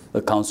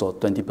 accounts for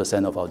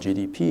 20% of our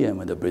GDP, and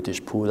when the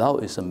British pull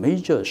out, it's a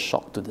major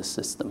shock to the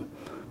system.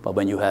 But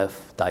when you have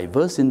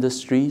diverse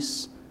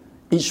industries,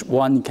 each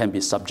one can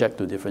be subject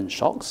to different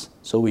shocks,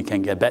 so we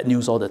can get bad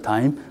news all the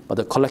time, but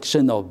the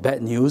collection of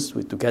bad news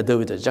together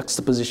with the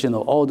juxtaposition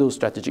of all those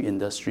strategic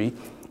industry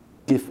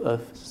give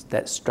us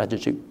that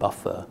strategic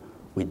buffer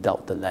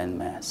without the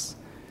landmass.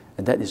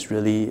 And that is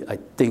really, I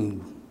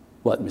think,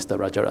 what Mr.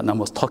 Rajaratnam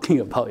was talking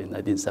about in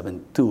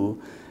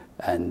 1972,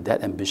 and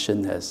that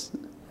ambition has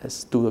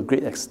to a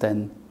great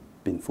extent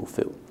been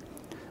fulfilled.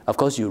 Of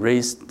course, you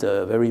raised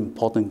a very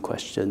important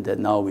question that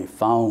now we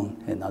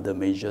found another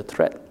major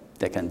threat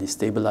that can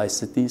destabilize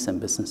cities and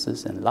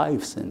businesses and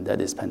lives, and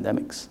that is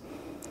pandemics.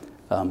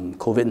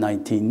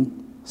 COVID-19,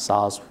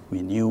 SARS,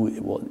 we knew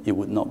it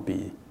would not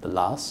be the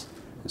last,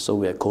 and so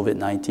we had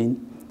COVID-19,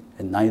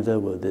 and neither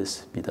will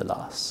this be the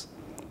last.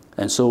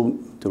 And so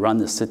to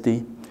run a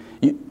city,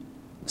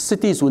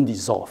 cities won't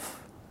dissolve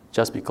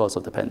just because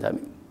of the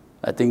pandemic.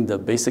 I think the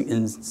basic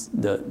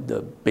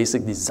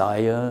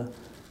desire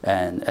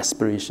and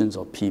aspirations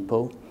of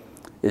people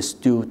is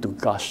still to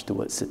gush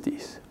towards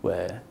cities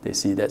where they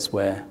see that's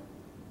where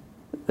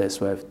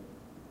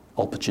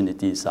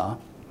opportunities are.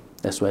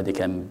 That's where they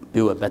can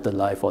build a better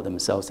life for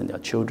themselves and their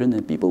children,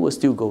 and people will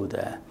still go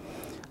there.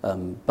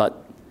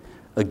 But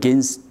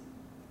against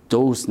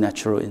those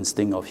natural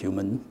instincts of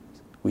humans,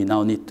 we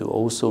now need to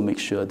also make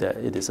sure that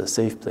it is a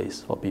safe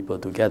place for people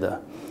to gather.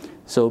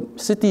 So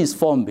cities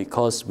form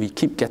because we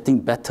keep getting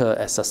better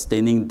at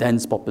sustaining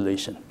dense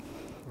population.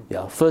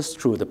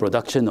 First through the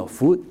production of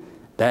food,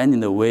 then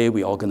in the way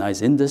we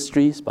organize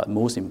industries, but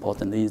most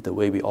importantly, the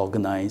way we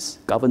organize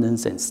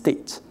governance and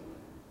state.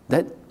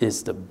 That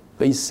is the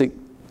basic,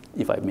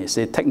 if I may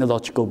say,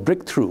 technological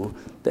breakthrough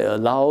that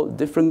allow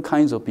different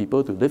kinds of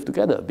people to live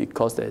together,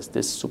 because there's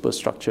this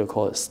superstructure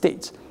called a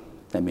state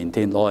that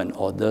maintain law and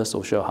order,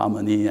 social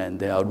harmony, and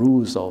there are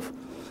rules of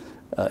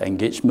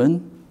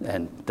engagement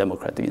and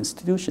democratic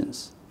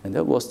institutions. And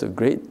that was the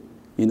great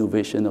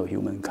innovation of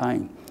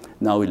humankind.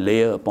 Now we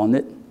layer upon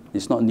it.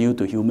 It's not new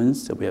to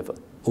humans that we have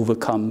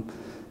overcome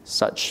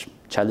such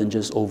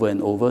challenges over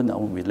and over. Now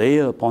we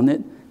layer upon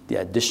it the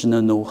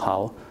additional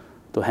know-how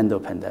to handle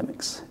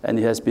pandemics. And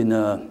it has been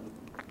a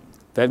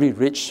very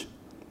rich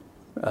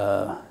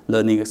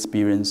learning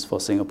experience for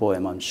Singapore,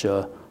 and I'm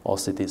sure all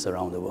cities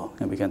around the world,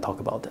 and we can talk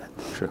about that.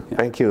 Sure.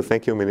 Yeah.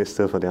 Thank you,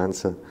 Minister, for the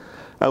answer.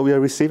 We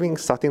are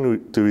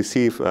starting to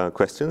receive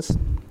questions.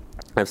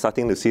 I'm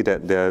starting to see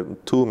that there are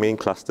two main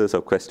clusters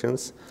of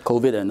questions.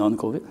 COVID and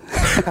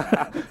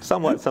non-COVID?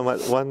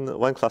 somewhat.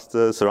 One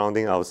cluster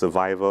surrounding our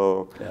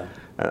survival.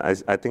 Yeah.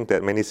 I think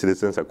that many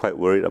citizens are quite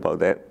worried about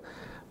that.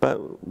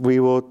 But we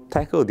will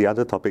tackle the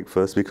other topic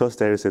first, because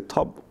there is a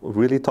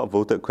really top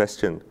voted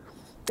question,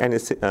 and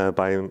it's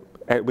by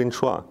Edwin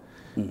Chua.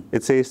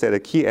 It says that a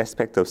key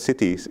aspect of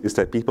cities is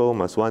that people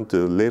must want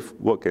to live,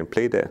 work, and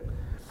play there.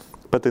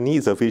 But the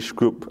needs of each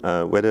group,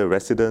 whether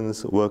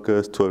residents,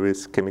 workers,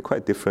 tourists, can be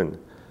quite different.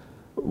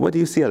 What do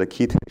you see are the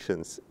key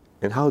tensions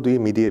And how do you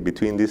mediate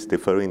between these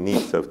differing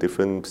needs of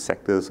different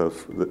sectors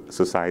of the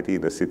society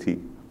in the city?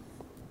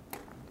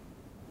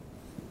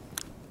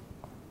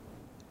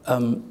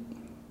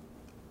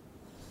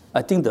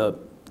 I think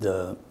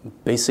the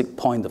basic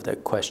point of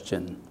that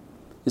question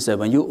is that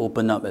when you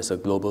open up as a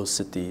global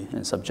city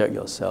and subject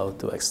yourself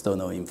to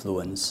external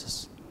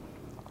influences,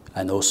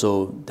 and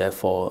also,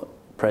 therefore,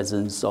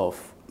 presence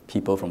of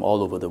people from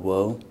all over the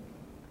world,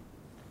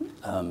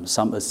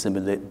 some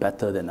assimilate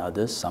better than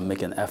others, some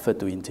make an effort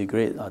to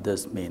integrate,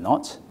 others may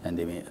not, and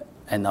they may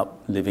end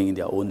up living in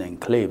their own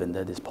enclave, and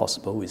that is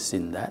possible, we've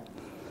seen that.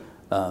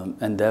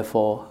 And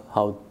therefore,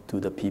 how do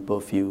the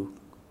people feel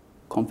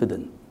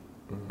confident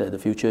that the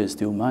future is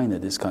still mine,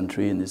 that this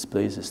country and this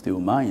place is still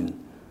mine?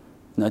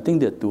 And I think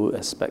there are two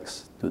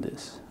aspects to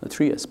this,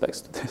 three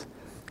aspects to this.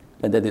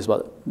 And that is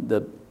what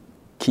the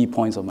key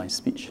points of my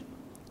speech.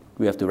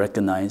 We have to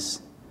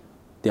recognize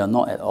they are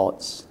not at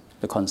odds,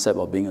 the concept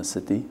of being a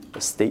city,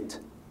 a state,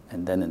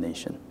 and then a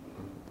nation.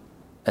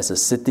 As a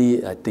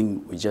city, I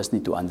think we just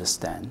need to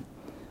understand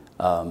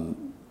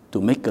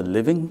to make a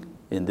living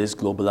in this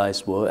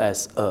globalized world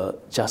as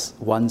just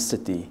one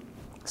city,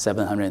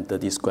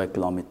 730 square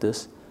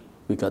kilometers,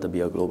 we got to be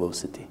a global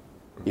city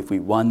if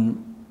we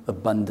want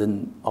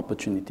abundant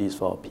opportunities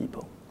for our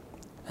people.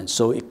 And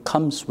so it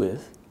comes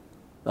with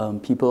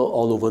people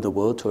all over the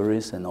world,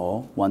 tourists and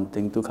all,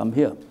 wanting to come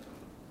here.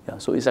 Yeah,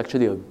 so it's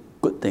actually a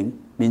good thing,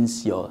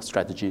 means your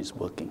strategy is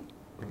working.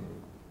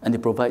 And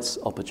it provides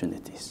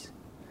opportunities.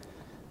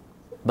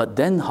 But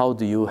then how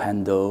do you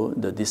handle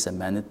the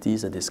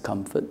disamenities, the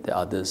discomfort that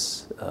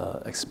others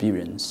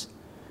experience?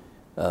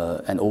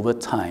 And over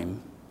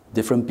time,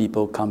 different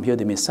people come here,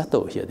 they may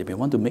settle here, they may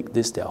want to make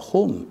this their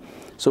home.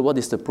 So what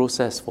is the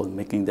process for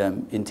making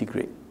them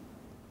integrate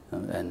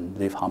and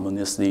live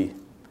harmoniously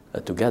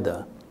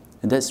together?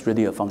 And that's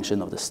really a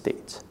function of the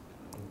state.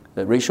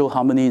 The racial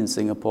harmony in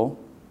Singapore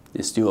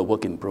is still a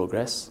work in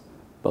progress,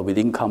 but we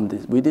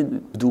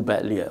didn't do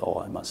badly at all,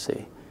 I must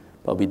say.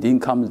 But we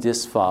didn't come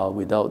this far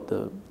without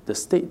the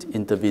state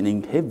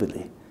intervening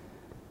heavily.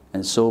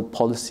 And so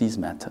policies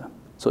matter.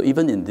 So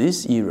even in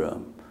this era,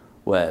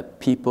 where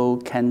people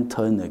can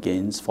turn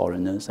against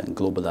foreigners and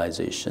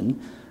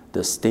globalization,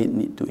 the state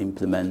need to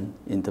implement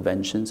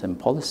interventions and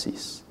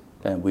policies.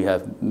 And we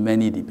have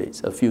many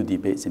debates, a few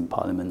debates in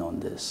Parliament on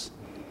this.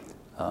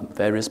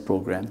 Various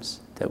programs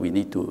that we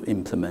need to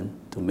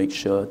implement to make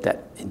sure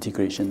that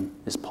integration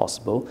is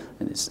possible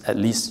and it's at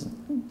least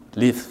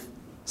live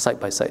side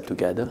by side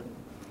together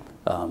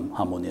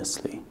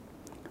harmoniously.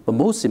 But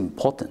most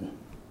important,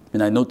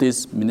 and I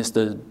noticed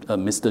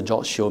Mr.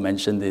 George Sheo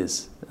mentioned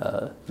this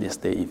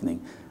yesterday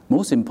evening,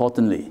 most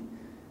importantly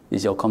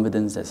is your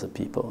confidence as a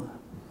people.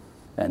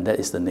 And that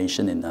is the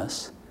nation in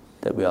us,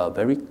 that we are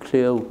very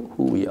clear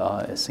who we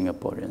are as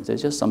Singaporeans.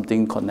 There's just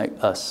something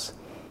connect us,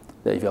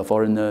 that if you're a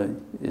foreigner,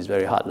 it's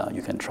very hard,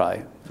 you can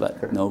try.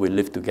 But we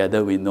live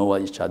together, we know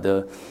what each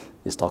other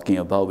is talking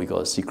about, we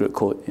got a secret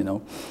code,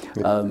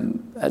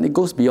 And it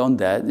goes beyond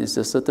that. It's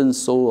a certain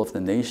soul of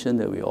the nation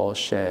that we all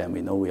share and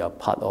we know we are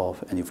part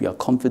of. And if we are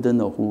confident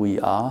of who we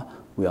are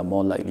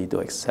more likely to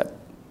accept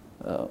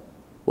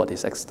what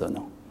is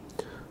external.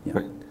 Yeah.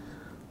 Right.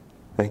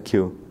 Thank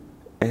you.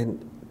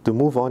 And to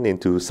move on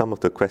into some of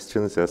the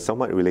questions that are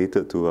somewhat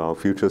related to our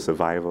future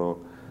survival,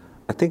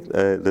 I think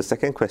the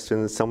second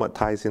question somewhat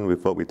ties in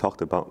with what we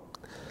talked about.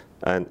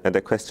 And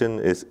the question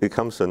is, it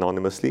comes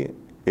anonymously.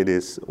 It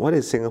is, what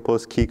is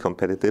Singapore's key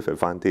competitive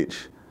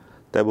advantage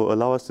that will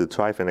allow us to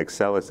thrive and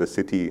excel as a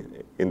city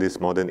in this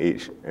modern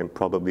age and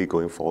probably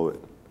going forward?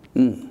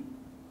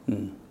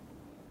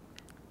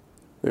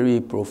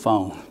 Very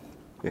profound.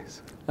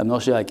 Yes. I'm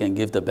not sure I can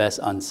give the best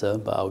answer,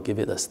 but I'll give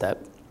it a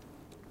step.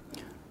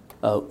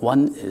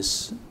 One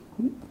is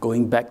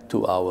going back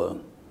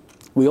to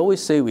we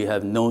always say we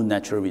have no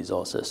natural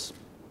resources,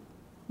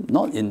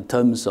 not in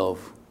terms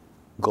of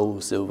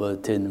gold, silver,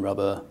 tin,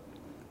 rubber,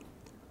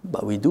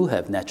 but we do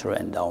have natural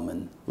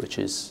endowment, which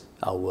is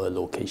our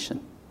location.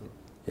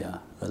 Yeah,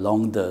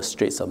 along the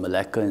Straits of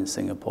Malacca in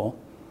Singapore,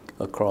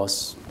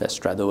 that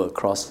straddle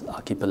across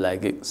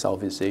archipelagic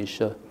Southeast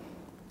Asia,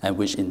 and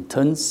which in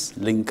turns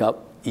link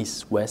up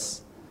East,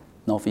 West,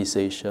 Northeast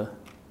Asia,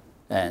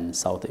 and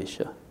South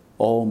Asia.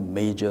 All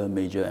major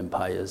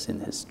empires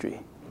in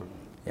history.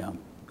 Yeah.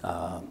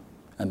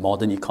 And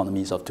modern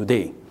economies of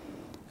today.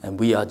 And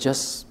we are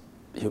just,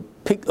 you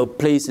pick a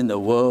place in the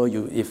world,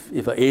 if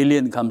an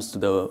alien comes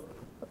to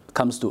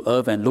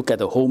Earth and look at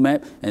the whole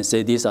map and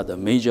say these are the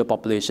major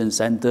population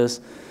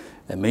centers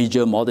and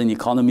major modern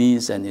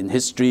economies, and in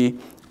history,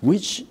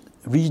 which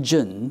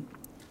region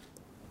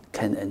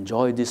can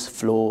enjoy this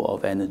flow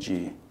of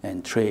energy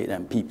and trade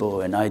and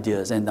people and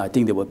ideas? And I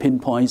think they will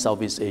pinpoint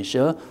Southeast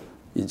Asia.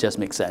 It just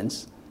makes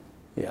sense.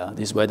 Yeah,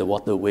 this is where the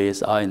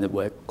waterways are and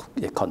where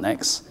it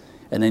connects.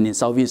 And then in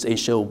Southeast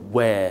Asia,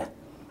 where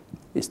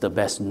is the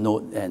best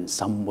node, and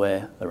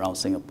somewhere around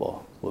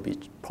Singapore will be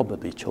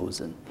probably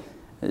chosen.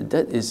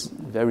 That is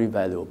very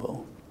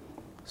valuable.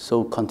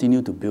 So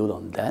continue to build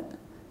on that,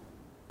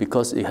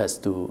 because it has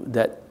to,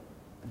 that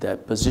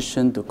that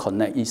position to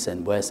connect East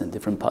and West and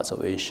different parts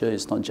of Asia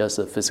is not just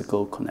a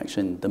physical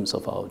connection in terms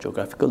of our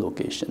geographical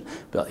location,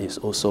 but it's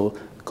also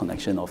a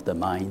connection of the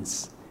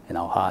minds and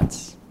our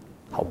hearts,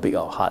 how big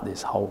our heart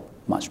is, how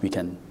much we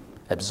can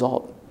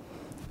absorb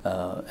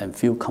and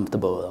feel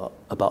comfortable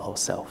about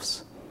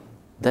ourselves.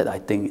 That, I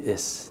think,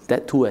 is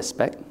that two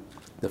aspects,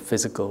 the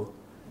physical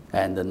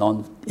and the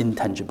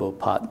non-intangible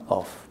part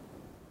of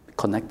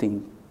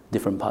connecting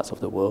different parts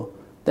of the world.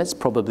 That's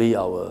probably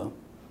our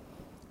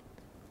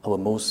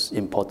most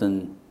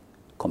important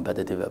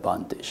competitive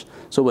advantage.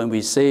 So when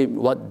we say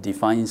what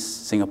defines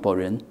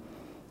Singaporean,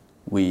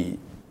 we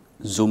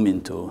zoom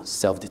into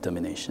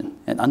self-determination.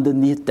 And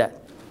underneath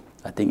that,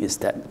 I think, is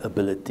that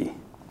ability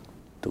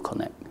to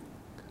connect.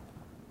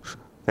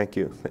 Thank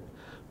you.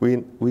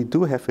 We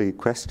do have a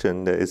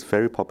question that is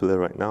very popular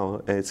right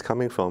now, and it's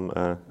coming from,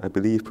 I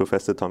believe,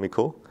 Professor Tommy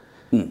Koh.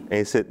 And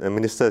he said, the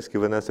minister has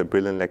given us a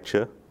brilliant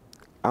lecture.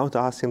 I would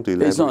ask him to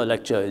elaborate. It's not a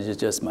lecture, it's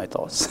just my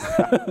thoughts.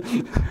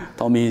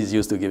 Tommy is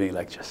used to giving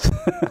lectures.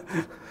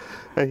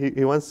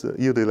 He wants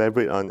you to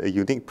elaborate on a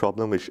unique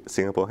problem which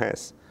Singapore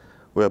has.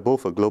 We are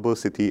both a global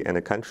city and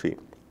a country.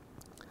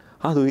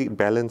 How do we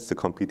balance the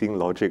competing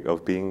logic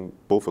of being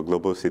both a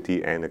global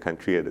city and a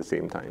country at the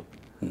same time?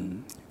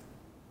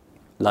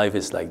 Life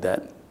is like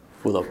that,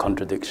 full of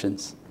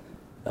contradictions.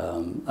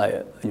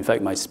 In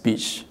fact, my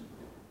speech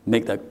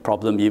make that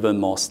problem even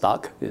more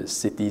stark, is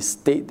city,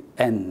 state,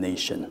 and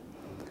nation.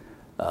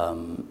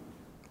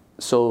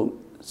 So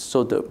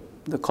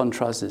the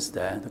contrast is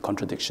there, the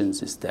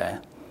contradictions is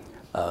there.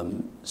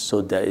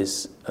 So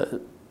there's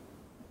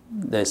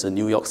a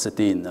New York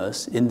City in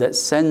us. In that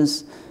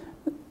sense,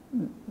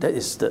 that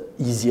is the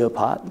easier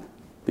part,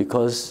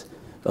 because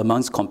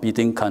amongst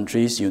competing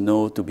countries, you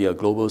know, to be a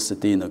global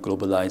city in a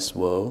globalized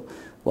world,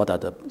 what are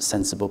the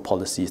sensible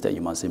policies that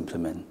you must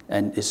implement?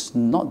 And it's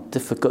not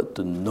difficult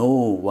to know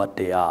what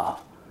they are,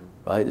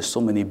 right? There's so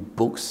many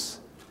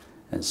books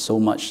and so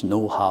much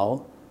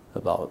know-how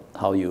about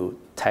how you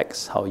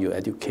tax, how you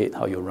educate,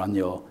 how you run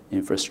your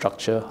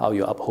infrastructure, how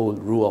you uphold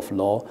rule of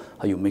law,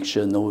 how you make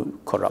sure no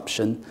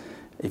corruption.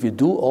 If you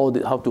do all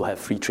that, how to have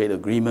free trade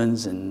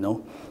agreements and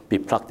be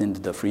plugged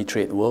into the free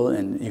trade world,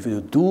 and if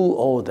you do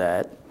all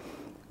that,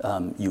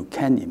 you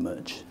can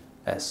emerge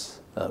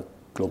as a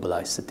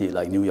globalized city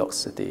like New York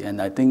City.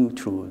 And I think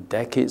through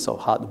decades of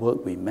hard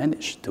work, we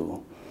managed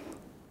to.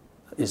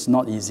 It's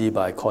not easy,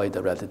 but I call it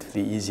the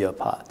relatively easier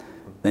part.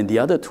 Then the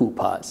other two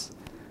parts,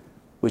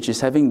 which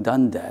is having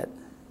done that,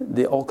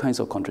 there are all kinds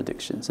of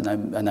contradictions.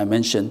 And I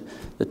mentioned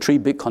the three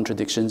big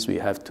contradictions we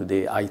have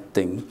today, I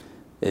think,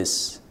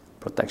 is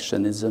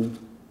protectionism,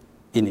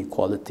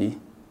 inequality,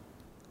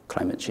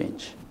 climate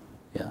change.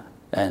 Yeah.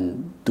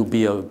 And to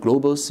be a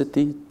global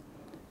city,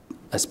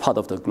 as part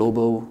of the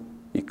global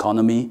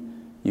economy,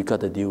 you got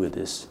to deal with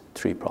these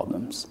three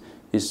problems.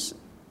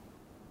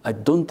 I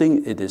don't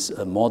think it is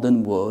a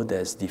modern world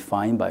that's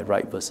defined by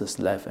right versus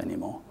left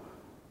anymore.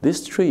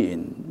 These three,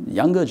 in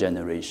younger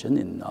generation,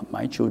 in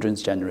my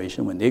children's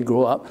generation, when they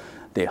grow up,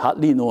 they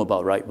hardly know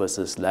about right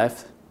versus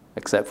left,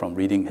 except from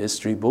reading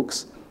history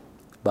books.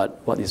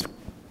 But what is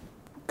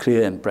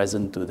clear and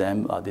present to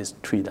them are these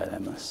three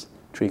dilemmas,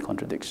 three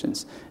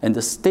contradictions. And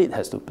the state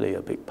has to play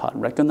a big part,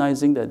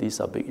 recognizing that these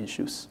are big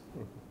issues.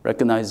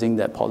 Recognizing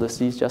that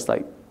policies, just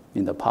like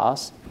in the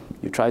past,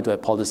 you try to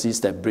have policies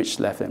that bridge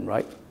left and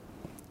right.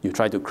 You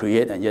try to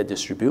create and yet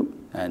distribute.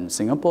 And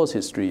Singapore's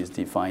history is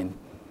defined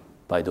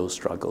by those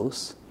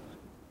struggles.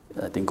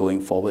 I think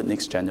going forward,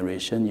 next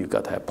generation, you've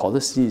got to have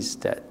policies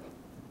that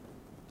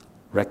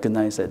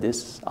recognize that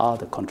these are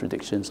the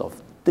contradictions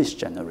of this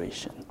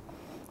generation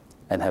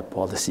and have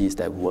policies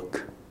that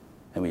work.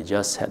 And we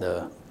just had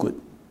a good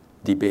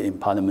debate in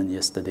Parliament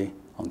yesterday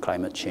on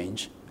climate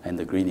change and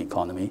the green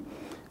economy.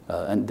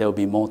 And there will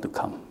be more to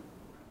come.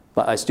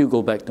 But I still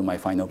go back to my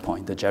final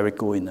point. The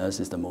Jericho in us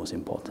is the most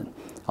important.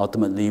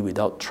 Ultimately,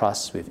 without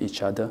trust with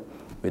each other,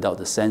 without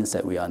the sense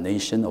that we are a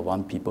nation of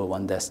one people,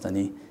 one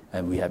destiny,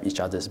 and we have each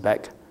other's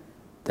back,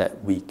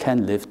 that we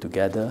can live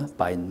together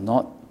by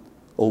not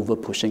over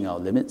pushing our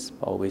limits,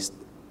 always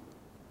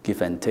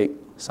give and take,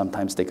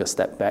 sometimes take a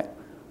step back,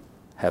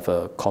 have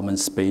a common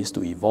space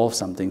to evolve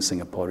something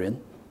Singaporean,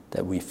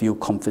 that we feel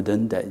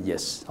confident that,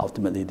 yes,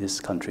 ultimately this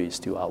country is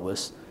still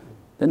ours,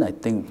 then I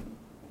think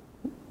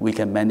we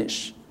can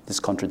manage these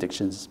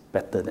contradictions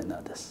better than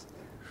others.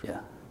 Yeah.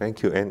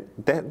 Thank you. And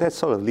that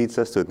sort of leads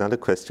us to another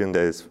question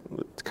that is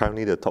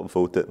currently the top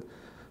voted.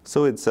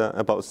 So it's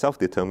about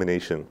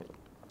self-determination.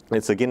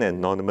 It's again an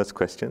anonymous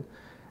question.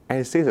 And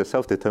it says that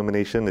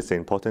self-determination is an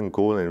important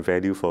goal and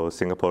value for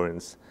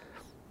Singaporeans.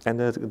 And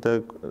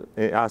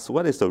it asks,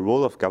 what is the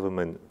role of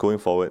government going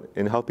forward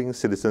in helping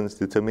citizens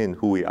determine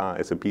who we are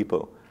as a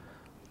people?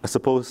 I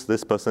suppose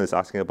this person is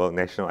asking about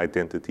national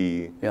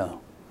identity. Yeah.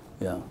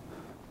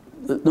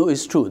 No,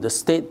 it's true. The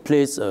state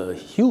plays a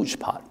huge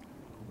part.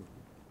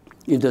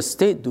 If the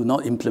state do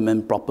not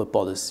implement proper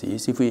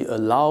policies, if we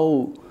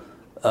allow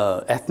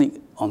ethnic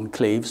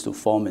enclaves to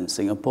form in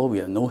Singapore, we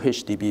have no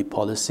HDB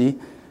policy,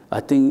 I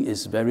think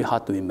it's very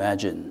hard to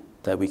imagine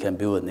that we can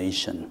build a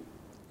nation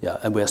Yeah,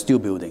 and we are still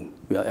building.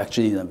 We are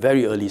actually in a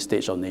very early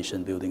stage of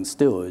nation building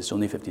still. It's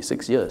only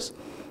 56 years.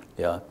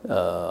 Yeah,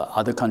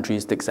 other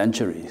countries take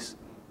centuries.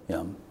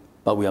 Yeah,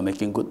 but we are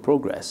making good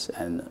progress.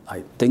 And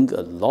I think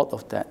a lot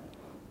of that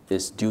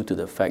is due to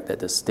the fact that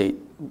the state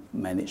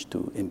managed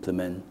to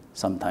implement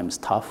sometimes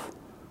tough,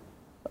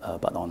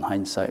 but on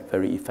hindsight,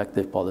 very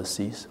effective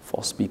policies,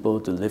 force people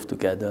to live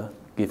together,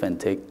 give and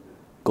take,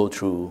 go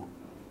through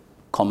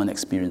common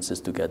experiences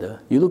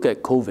together. You look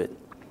at COVID,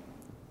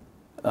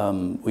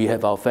 we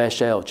have our fair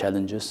share of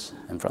challenges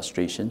and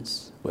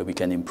frustrations. Where we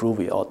can improve,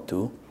 we ought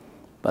to.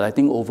 But I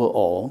think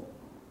overall,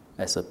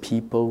 as a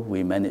people,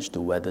 we managed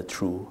to weather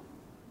through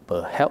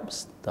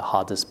perhaps the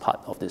hardest part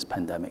of this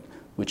pandemic,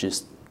 which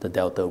is the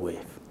Delta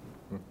wave.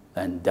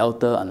 And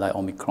Delta, unlike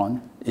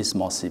Omicron, is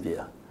more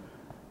severe.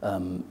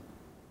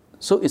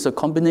 So it's a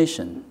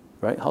combination,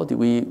 right? How did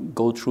we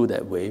go through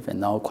that wave and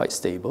now quite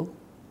stable?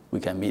 We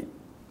can meet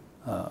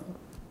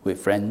with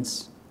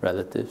friends,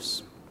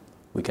 relatives.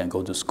 We can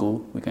go to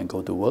school. We can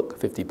go to work,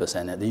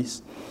 50% at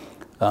least.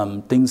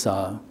 Things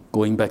are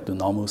going back to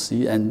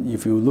normalcy. And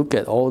if you look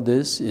at all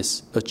this,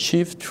 it's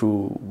achieved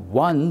through,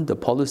 one, the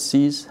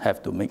policies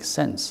have to make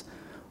sense.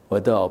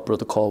 Whether our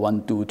protocol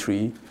 1, 2,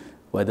 3,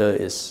 whether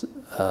it's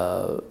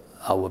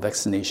our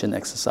vaccination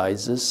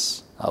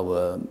exercises,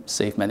 our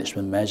safe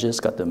management measures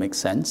got to make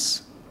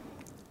sense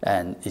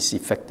and is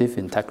effective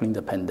in tackling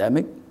the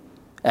pandemic,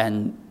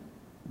 and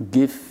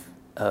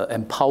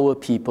empower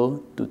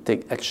people to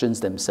take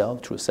actions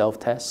themselves through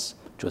self-tests,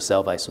 through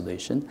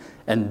self-isolation,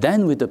 and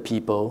then with the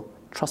people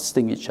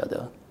trusting each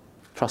other,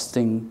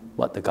 trusting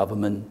what the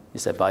government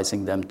is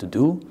advising them to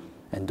do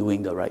and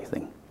doing the right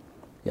thing.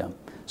 Yeah.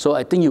 So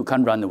I think you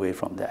can't run away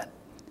from that.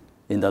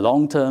 In the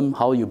long term,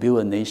 how you build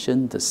a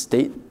nation, the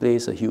state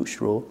plays a huge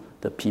role.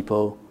 The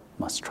people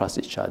must trust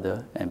each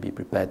other and be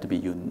prepared to be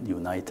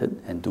united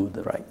and do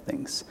the right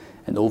things.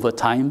 And over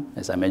time,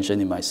 as I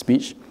mentioned in my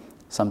speech,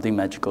 something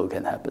magical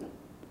can happen.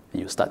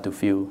 And you start to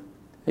feel,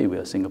 hey, we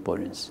are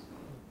Singaporeans.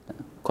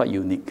 Quite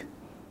unique.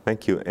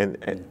 Thank you.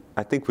 And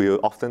I think we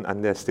often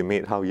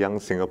underestimate how young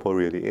Singapore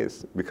really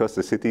is, because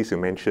the cities you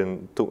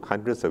mentioned took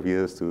hundreds of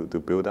years to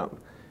build up.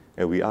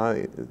 And we are,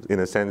 in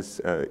a sense,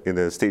 in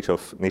a stage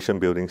of nation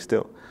building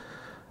still.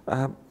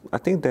 I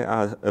think there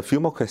are a few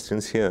more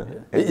questions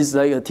here. Yeah. It's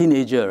like a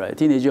teenager, right? A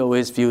teenager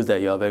always feels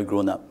that you're very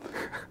grown up.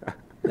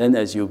 Then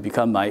as you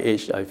become my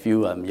age, I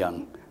feel I'm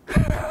young.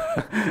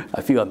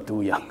 I feel I'm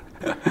too young.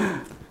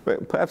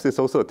 But perhaps it's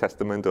also a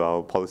testament to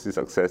our policy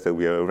success that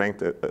we are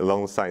ranked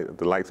alongside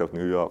the likes of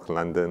New York,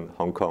 London,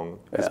 Hong Kong,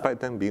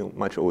 despite them being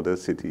much older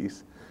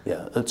cities.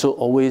 Yeah, so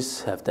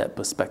always have that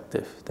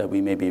perspective that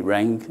we may be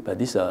ranked, but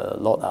these are a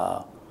lot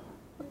are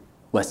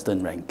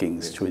Western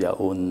rankings through their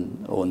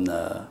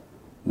own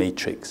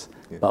matrix.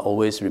 Yeah. But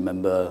always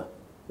remember,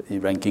 the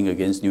ranking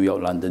against New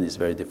York, London is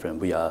very different.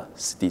 We are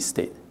city,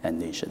 state, and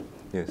nation.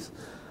 Yes.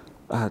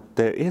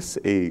 There is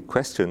a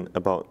question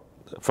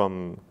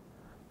from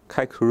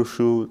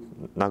Kaikurushu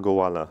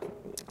Nagawala.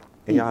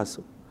 He asks,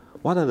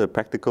 what are the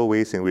practical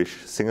ways in which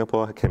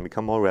Singapore can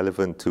become more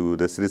relevant to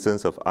the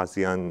citizens of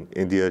ASEAN,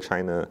 India,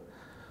 China,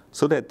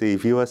 so that they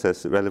view us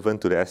as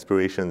relevant to their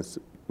aspirations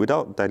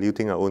without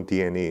diluting our own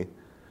DNA?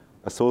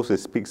 I suppose it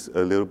speaks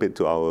a little bit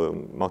to our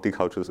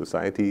multicultural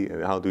society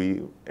and how do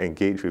we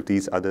engage with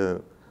these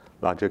other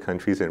larger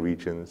countries and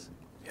regions.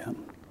 Yeah.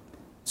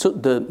 So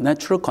the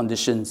natural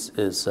conditions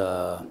is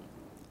the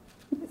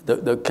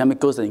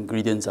chemicals and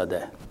ingredients are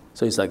there.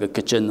 So it's like a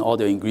kitchen, all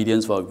the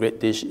ingredients for a great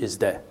dish is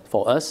there.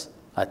 For us,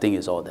 I think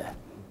it's all there.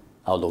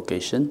 Our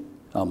location,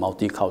 our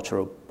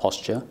multicultural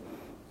posture,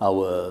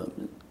 our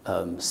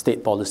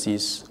state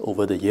policies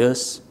over the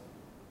years,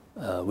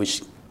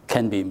 which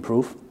can be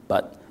improved,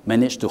 but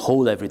manage to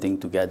hold everything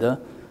together,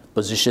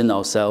 position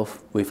ourselves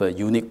with a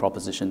unique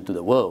proposition to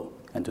the world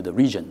and to the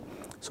region.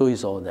 So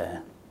it's all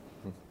there.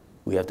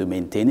 We have to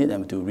maintain it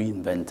and to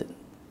reinvent it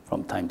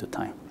from time to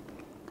time.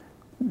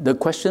 The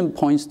question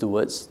points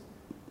towards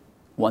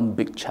one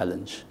big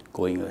challenge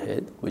going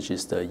ahead, which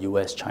is the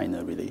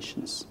US-China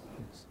relations.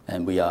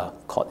 And we are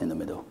caught in the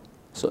middle,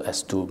 so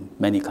as to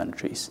many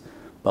countries.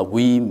 But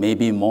we may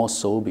be more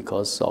so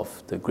because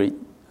of the great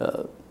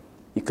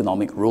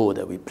economic role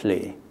that we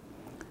play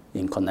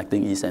in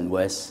connecting East and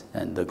West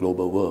and the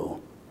global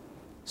world.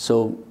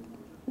 So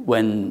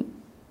when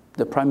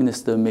the Prime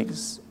Minister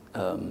makes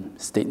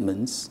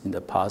statements in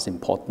the past,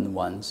 important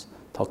ones,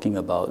 talking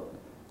about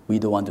we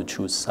don't want to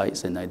choose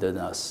sides and neither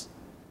does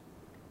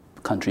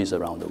countries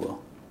around the world.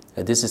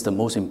 And this is the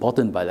most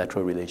important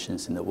bilateral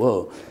relations in the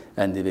world.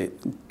 And if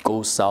it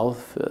goes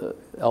south,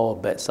 all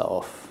bets are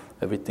off.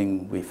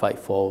 Everything we fight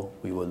for,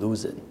 we will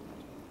lose it.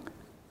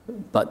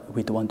 But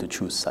we don't want to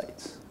choose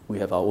sides. We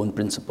have our own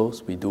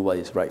principles. We do what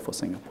is right for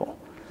Singapore.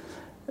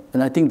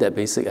 And I think that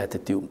basic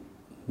attitude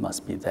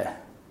must be there.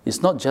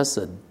 It's not just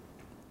a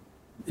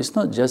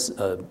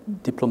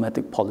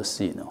diplomatic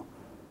policy, you know.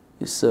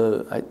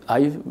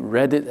 I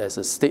read it as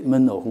a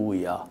statement of who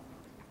we are,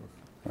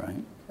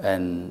 right?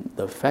 And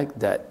the fact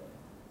that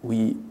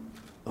we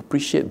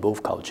appreciate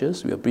both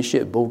cultures, we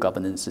appreciate both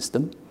governance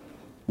systems,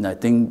 And I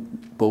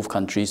think both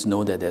countries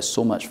know that there's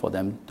so much for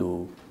them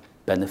to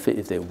benefit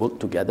if they work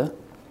together,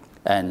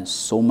 and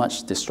so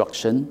much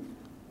destruction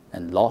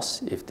and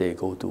loss if they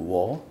go to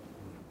war.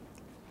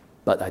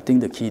 But I think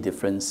the key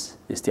difference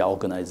is their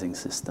organizing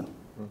system.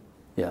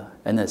 Yeah,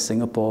 and as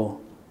Singapore,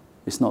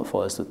 it's not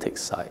for us to take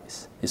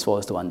sides. It's for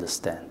us to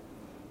understand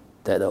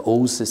that the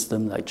old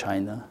system like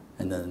China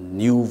and a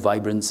new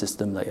vibrant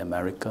system like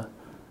America,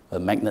 a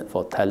magnet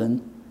for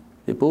talent,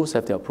 they both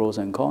have their pros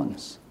and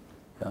cons.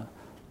 Yeah?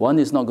 One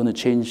is not going to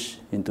change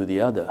into the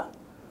other.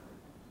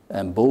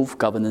 And both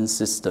governance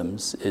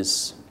systems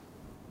is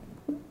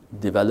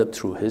developed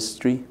through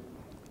history.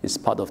 It's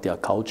part of their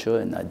culture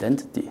and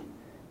identity.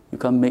 You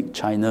can't make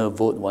China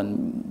vote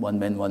one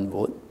man, one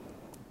vote.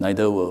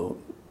 Neither will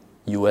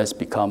US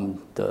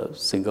become the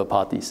single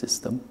party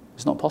system.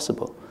 It's not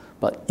possible.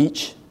 But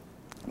each,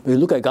 when you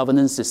look at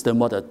governance system,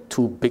 what are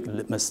two big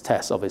litmus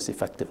tests of its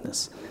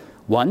effectiveness?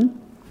 One,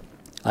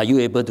 are you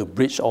able to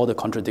bridge all the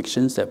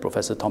contradictions that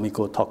Professor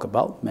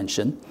Tomiko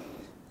mentioned,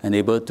 and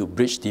able to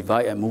bridge,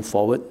 divide, and move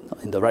forward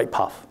in the right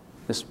path?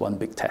 This is one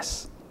big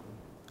test.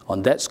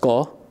 On that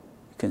score,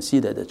 you can see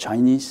that the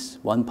Chinese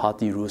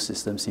one-party rule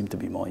system seems to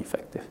be more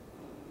effective.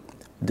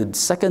 The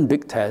second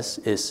big test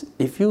is,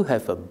 if you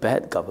have a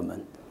bad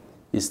government,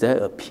 is there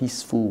a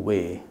peaceful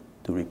way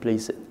to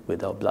replace it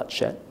without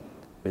bloodshed,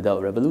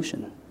 without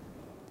revolution?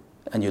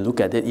 And you look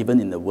at it,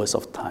 even in the worst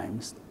of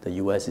times, the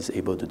US is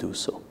able to do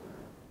so.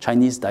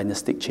 Chinese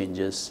dynastic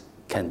changes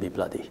can be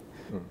bloody.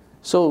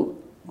 So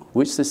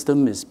which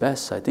system is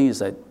best? I think it's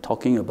like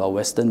talking about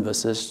Western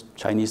versus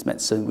Chinese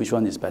medicine. Which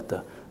one is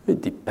better? It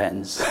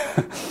depends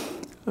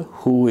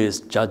who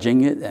is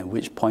judging it and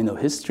which point of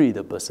history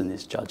the person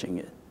is judging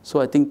it. So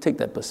I think take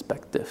that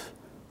perspective.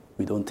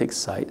 We don't take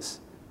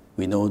sides.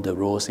 We know the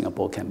role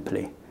Singapore can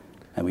play.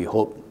 And we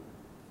hope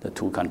the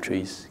two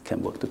countries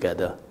can work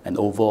together and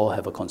overall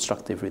have a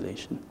constructive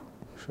relation.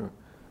 Sure.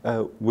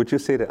 Would you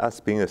say that us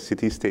being a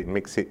city-state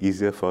makes it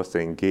easier for us to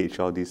engage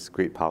all these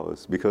great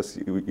powers? Because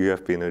you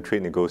have been a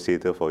trade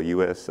negotiator for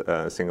US,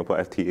 Singapore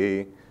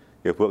FTA,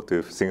 you have worked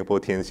with Singapore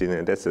Tianjin,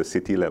 and that's a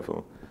city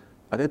level.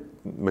 Are there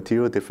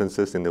material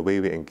differences in the way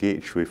we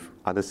engage with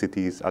other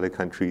cities, other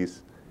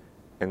countries?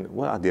 And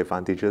what are the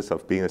advantages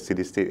of being a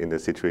city-state in a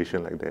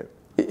situation like that?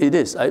 It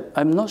is.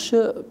 I'm not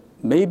sure.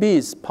 Maybe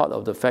it's part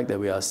of the fact that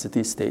we are a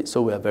city-state,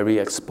 so we are very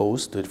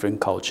exposed to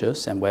different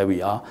cultures and where we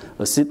are.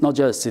 Not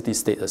just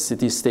a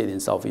city-state in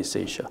Southeast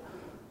Asia,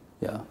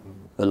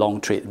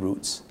 along trade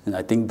routes. And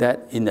I think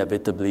that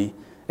inevitably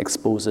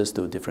exposes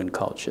to different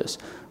cultures.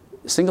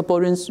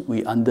 Singaporeans,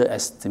 we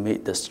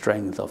underestimate the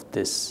strength of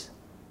this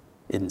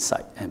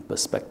insight and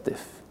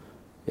perspective.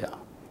 Yeah,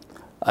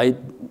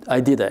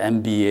 I did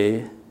an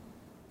MBA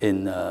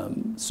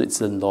in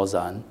Switzerland,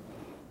 Lausanne.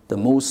 The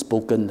most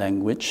spoken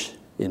language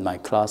in my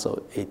class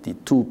of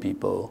 82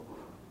 people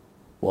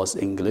was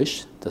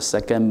English. The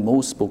second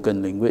most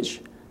spoken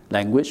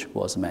language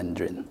was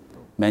Mandarin.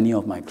 Many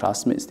of my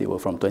classmates, they were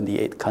from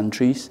 28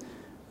 countries.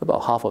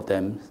 About half of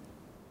them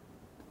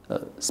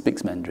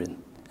speaks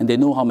Mandarin. And they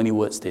know how many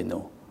words they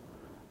know.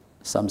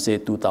 Some say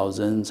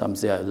 2,000, some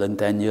say I learned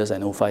 10 years, I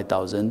know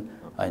 5,000.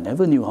 I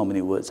never knew how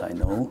many words I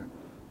know.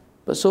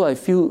 But so I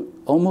feel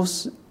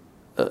almost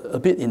a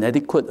bit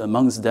inadequate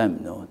amongst them.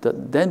 You know?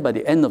 Then by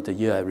the end of the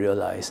year, I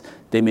realized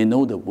they may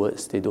know the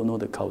words, they don't know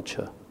the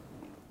culture.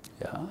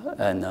 Yeah,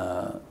 and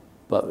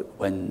but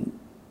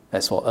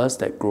as for us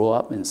that grow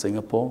up in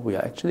Singapore, we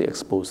are actually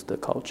exposed to the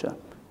culture,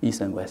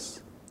 East and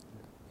West.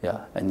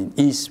 Yeah, and in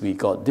East we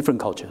got different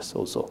cultures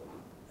also,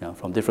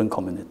 from different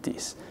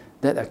communities.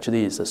 That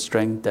actually is a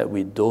strength that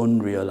we don't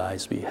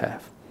realize we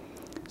have.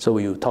 So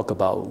you talk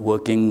about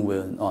working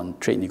on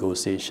trade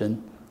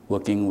negotiation,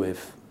 working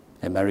with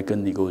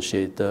American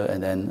negotiator,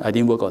 and then I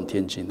didn't work on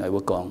Tianjin, I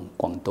worked on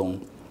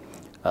Guangdong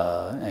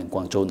and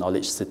Guangzhou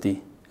Knowledge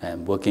City,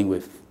 and working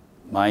with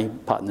my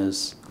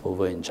partners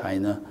over in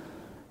China,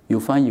 you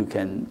find you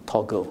can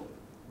toggle.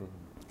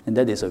 And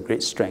that is a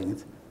great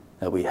strength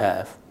that we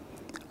have.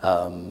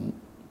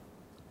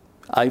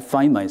 I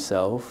find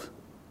myself,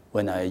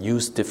 when I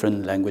use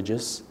different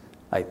languages,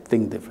 I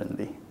think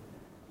differently.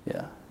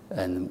 Yeah.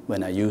 And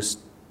when I use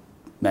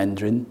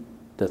Mandarin,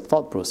 the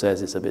thought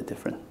process is a bit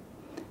different.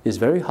 It's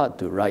very hard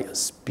to write a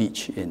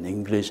speech in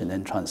English and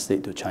then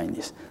translate to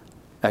Chinese.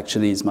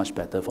 Actually, it's much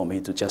better for me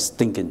to just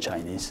think in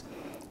Chinese,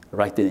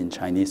 write it in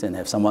Chinese, and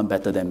have someone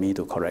better than me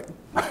to correct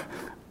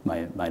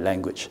my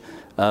language.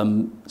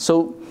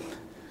 So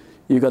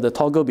you got to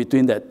toggle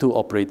between that two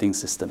operating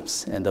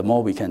systems, and the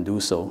more we can do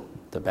so,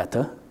 the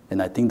better.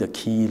 And I think the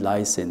key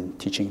lies in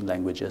teaching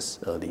languages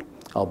early.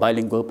 Our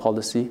bilingual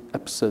policy,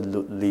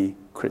 absolutely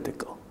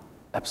critical,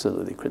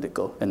 absolutely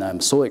critical. And I'm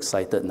so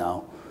excited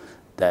now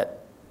that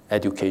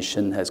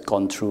education has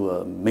gone through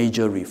a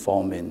major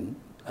reform in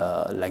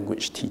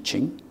language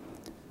teaching,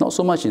 not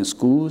so much in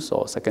schools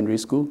or secondary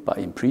school, but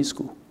in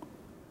preschool.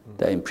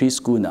 That in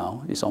preschool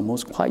now, it's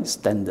almost quite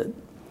standard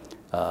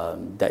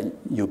that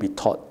you'll be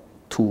taught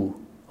 2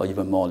 or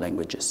even more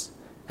languages.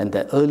 And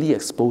that early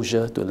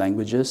exposure to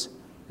languages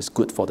is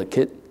good for the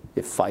kid.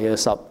 It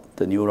fires up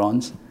the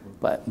neurons,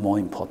 but more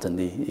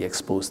importantly, it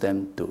exposed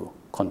them to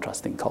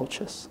contrasting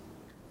cultures.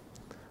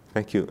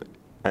 Thank you.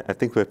 I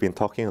think we've been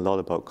talking a lot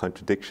about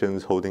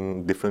contradictions,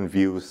 holding different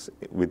views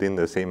within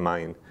the same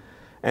mind.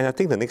 And I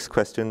think the next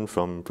question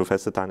from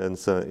Professor Tan Eun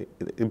Se,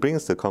 it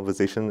brings the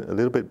conversation a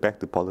little bit back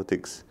to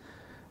politics.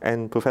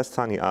 And Professor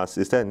Tan asks,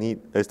 is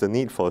the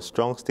need for a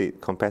strong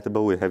state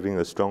compatible with having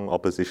a strong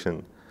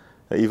opposition,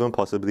 even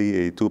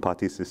possibly a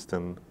two-party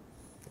system?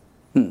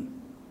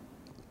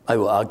 I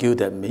will argue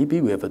that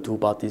maybe we have a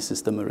two-party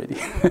system already,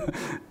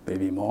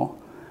 maybe more.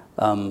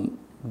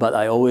 But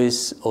I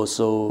always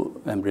also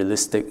am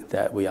realistic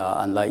that we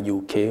are unlike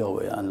UK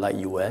or we are unlike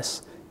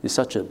US. It's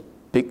such a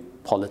big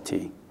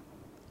polity.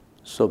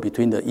 So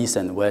between the east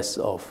and west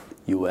of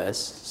US,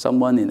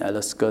 someone in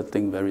Alaska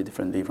thinks very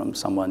differently from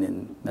someone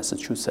in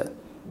Massachusetts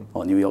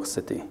or New York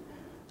City.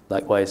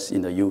 Likewise,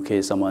 in the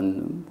UK,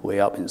 someone way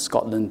up in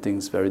Scotland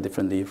thinks very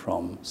differently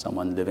from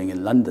someone living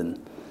in London.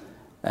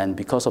 And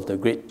because of the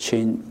great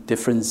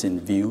difference in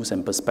views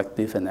and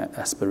perspective and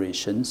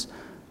aspirations,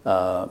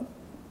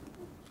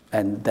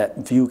 and that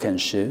view can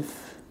shift,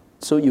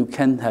 so you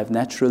can have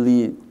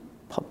naturally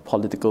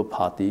political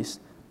parties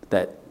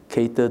that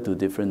cater to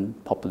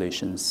different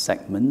population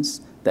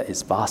segments that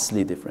is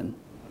vastly different.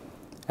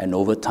 And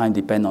over time,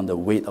 depend on the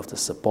weight of the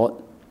support,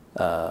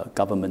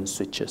 government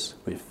switches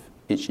with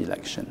each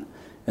election.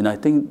 And I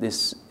think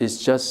this is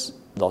just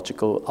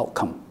logical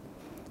outcome.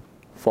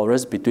 For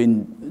us,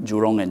 between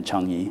Jurong and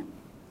Changi,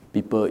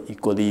 people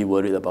equally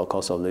worried about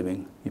cost of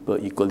living, people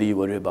equally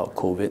worried about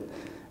COVID.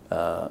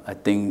 I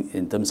think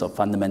in terms of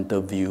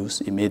fundamental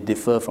views, it may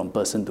differ from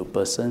person to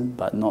person,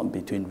 but not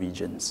between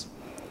regions.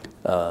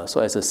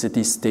 So as a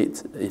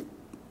city-state,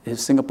 if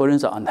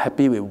Singaporeans are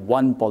unhappy with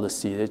one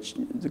policy,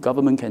 the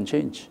government can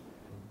change,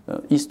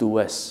 east to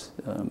west.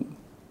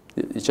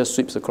 It just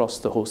sweeps across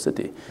the whole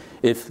city.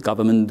 If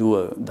government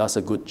does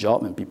a good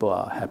job and people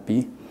are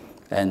happy,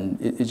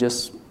 and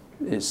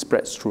it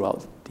spreads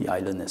throughout the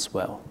island as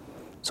well.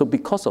 So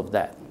because of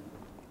that,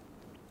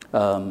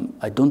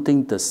 I don't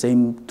think the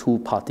same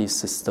two-party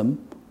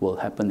system will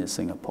happen in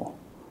Singapore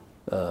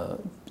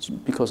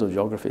because of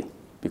geography,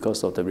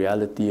 because of the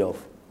reality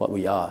of what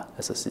we are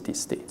as a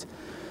city-state.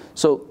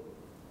 So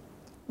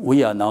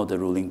we are now the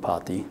ruling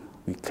party.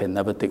 We can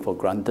never take for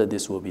granted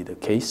this will be the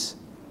case.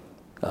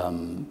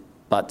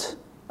 But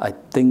I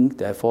think,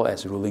 therefore,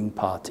 as ruling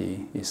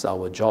party, it's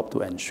our job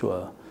to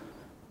ensure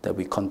that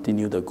we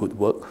continue the good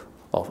work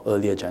of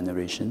earlier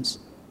generations,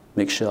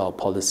 make sure our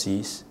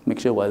policies, make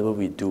sure whatever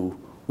we do,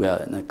 we are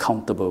an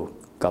accountable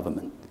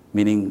government,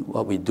 meaning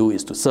what we do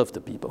is to serve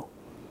the people.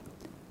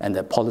 And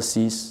that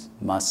policies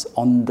must,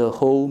 on the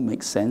whole,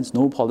 make sense.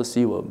 No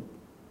policy will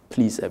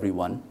please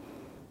everyone,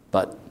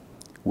 but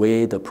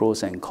weigh the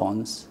pros and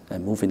cons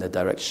and move in the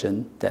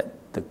direction that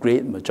the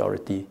great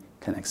majority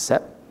can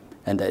accept,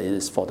 and that it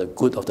is for the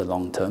good of the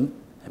long term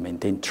and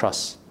maintain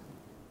trust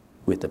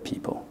with the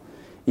people.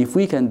 If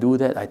we can do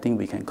that, I think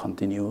we can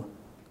continue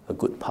a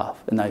good path.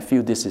 And I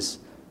feel this is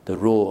the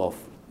role of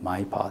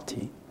my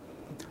party.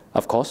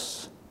 Of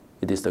course,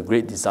 it is the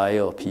great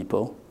desire of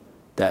people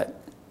that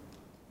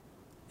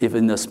if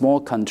in a small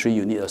country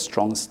you need a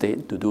strong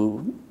state to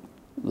do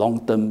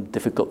long-term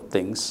difficult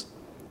things,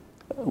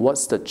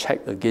 what's the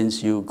check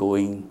against you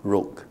going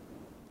rogue?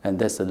 And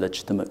that's a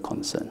legitimate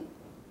concern.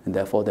 And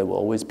therefore, there will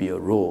always be a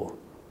role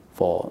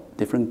for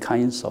different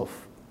kinds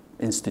of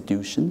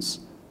institutions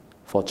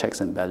for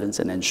checks and balance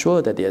and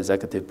ensure that the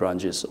executive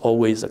branch is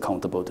always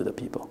accountable to the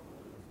people.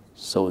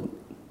 So,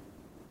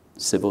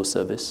 civil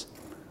service,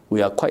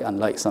 we are quite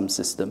unlike some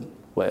system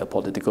where a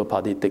political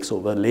party takes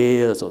over,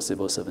 layers of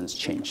civil servants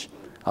change.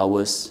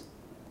 Ours,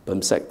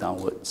 BMSEC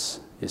downwards,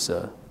 is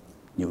a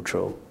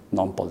neutral,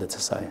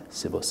 non-politicized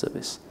civil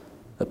service.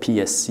 A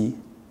PSC,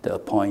 they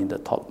appoint the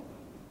top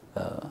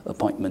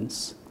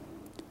appointments,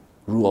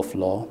 rule of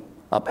law,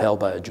 upheld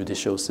by a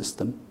judicial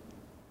system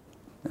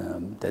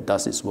that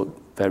does its work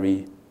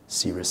very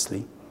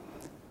seriously.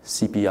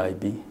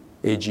 CPIB,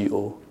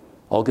 AGO,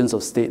 organs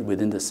of state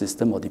within the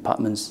system or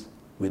departments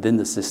within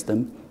the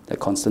system that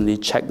constantly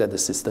check that the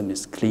system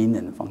is clean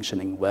and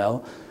functioning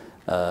well.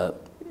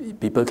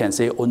 People can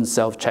say own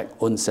self, check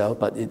own self,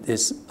 but it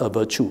is a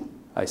virtue.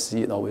 I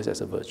see it always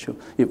as a virtue.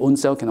 If own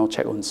self cannot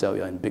check own self,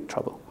 you're in big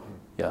trouble.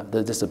 Yeah,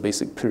 that's a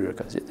basic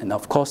prerequisite. And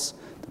of course,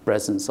 the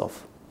presence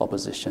of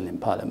opposition in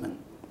parliament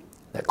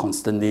that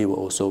constantly will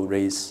also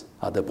raise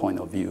other point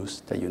of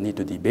views that you need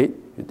to debate,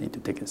 you need to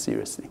take it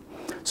seriously.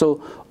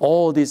 So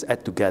all these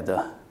add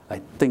together,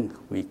 I think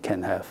we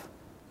can have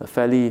a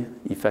fairly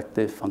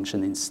effective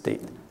functioning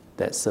state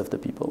that serves the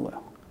people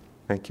well.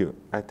 Thank you.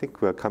 I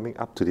think we're coming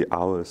up to the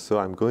hour, so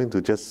I'm going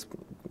to just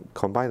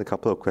combine a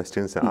couple of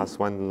questions and ask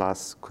one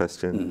last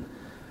question.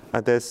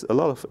 There's a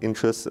lot of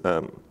interest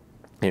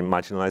in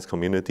marginalized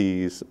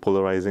communities,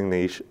 polarizing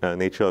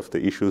nature of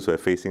the issues we're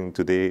facing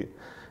today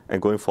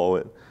and going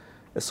forward.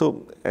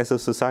 So as a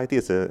society,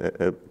 as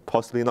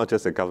possibly not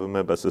just a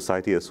government, but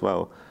society as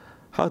well,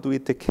 how do we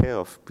take care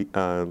of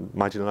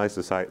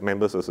marginalized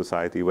members of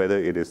society, whether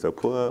it is the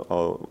poor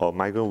or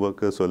migrant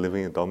workers who are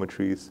living in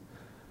dormitories?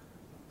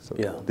 So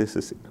yeah. This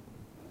is it.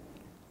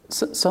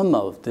 Some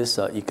of these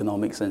are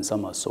economics and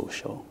some are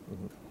social.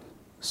 Mm-hmm.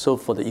 So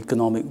for the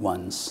economic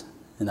ones,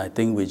 and I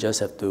think we just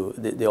have to,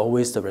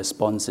 always the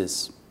response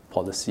is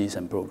policies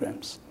and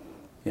programs.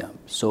 Yeah.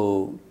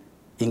 So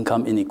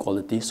income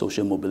inequality,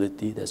 social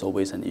mobility, there's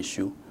always an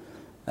issue.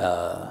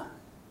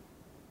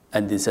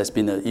 And this has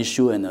been an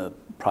issue and a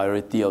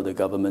priority of the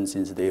government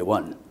since day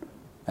one.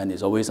 And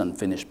it's always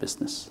unfinished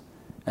business.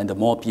 And the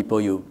more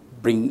people you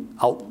bring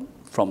out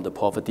from the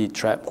poverty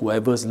trap,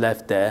 whoever's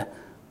left there,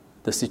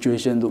 the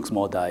situation looks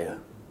more dire.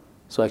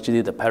 So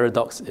actually the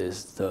paradox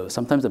is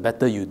sometimes the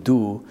better you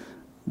do,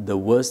 the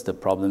worse the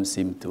problems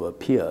seem to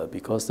appear,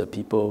 because the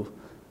people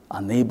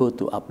unable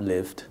to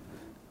uplift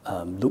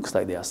looks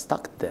like they are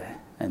stuck there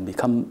and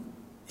become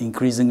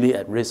increasingly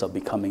at risk of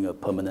becoming a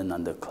permanent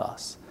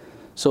underclass.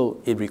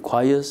 So it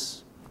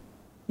requires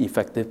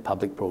effective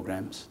public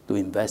programs to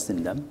invest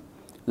in them,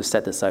 to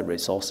set aside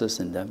resources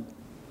in them,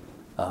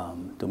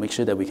 to make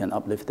sure that we can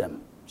uplift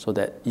them, so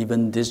that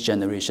even this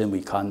generation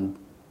we can't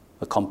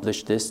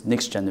accomplish this,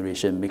 next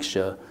generation make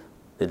sure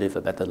they live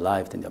a better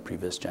life than their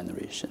previous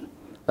generation.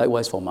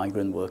 Likewise for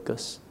migrant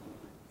workers,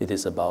 it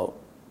is about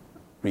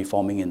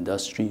reforming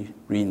industry,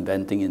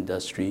 reinventing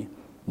industry,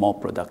 more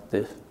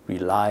productive,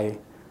 rely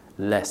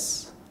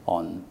less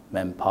on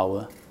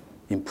manpower,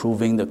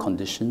 improving the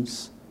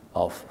conditions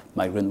of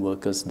migrant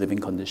workers' living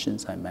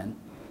conditions, I meant.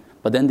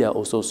 But then there are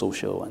also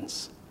social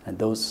ones, and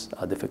those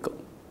are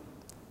difficult.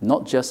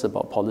 Not just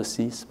about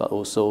policies, but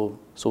also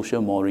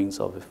social moorings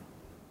of the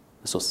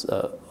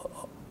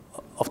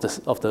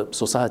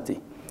society,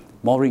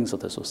 moorings of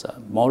the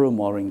society, moral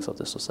moorings of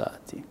the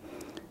society.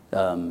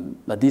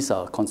 But these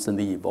are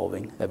constantly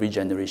evolving. Every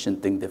generation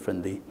thinks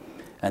differently.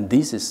 And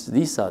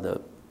these are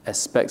the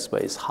aspects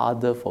where it's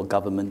harder for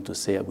government to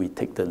say we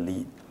take the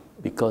lead,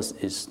 because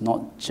it's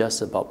not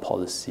just about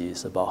policy,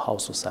 it's about how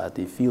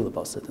society feel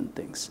about certain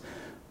things.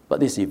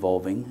 But it's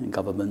evolving, and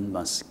government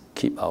must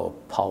keep our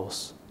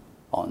pulse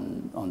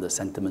on the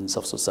sentiments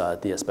of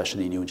society,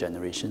 especially new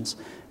generations,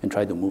 and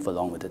try to move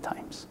along with the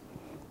times.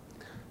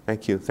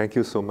 Thank you. Thank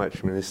you so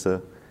much,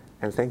 Minister.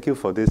 And thank you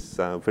for this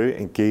very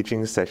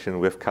engaging session.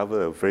 We've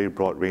covered a very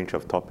broad range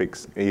of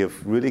topics, and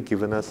you've really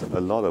given us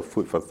a lot of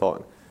food for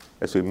thought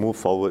as we move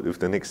forward with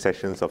the next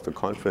sessions of the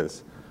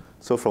conference.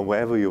 So from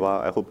wherever you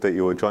are, I hope that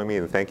you will join me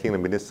in thanking the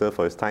Minister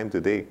for his time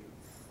today.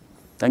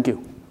 Thank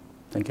you.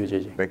 Thank you,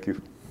 JJ. Thank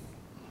you.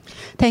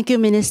 Thank you,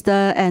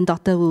 Minister and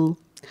Dr. Wu.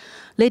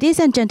 Ladies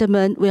and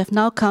gentlemen, we have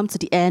now come to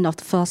the end of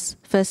the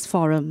first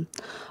forum.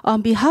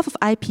 On behalf of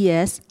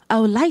IPS, I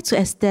would like to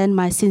extend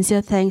my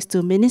sincere thanks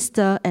to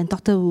Minister and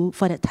Dr. Wu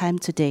for their time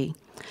today.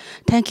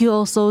 Thank you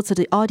also to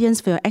the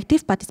audience for your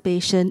active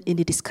participation in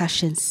the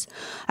discussions.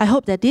 I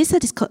hope that these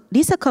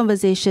are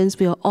conversations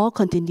we will all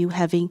continue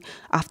having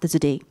after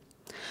today.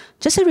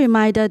 Just a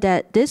reminder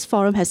that this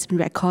forum has been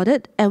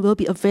recorded and will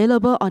be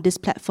available on this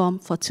platform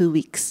for 2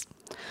 weeks.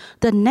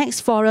 The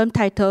next forum,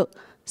 titled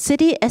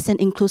City as an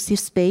Inclusive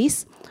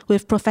Space,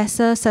 with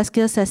Professor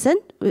Saskia Sesson,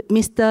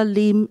 Mr.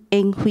 Lim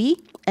Eng Hui,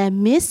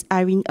 and Ms.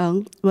 Irene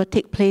Ng, will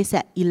take place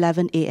at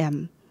 11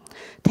 a.m.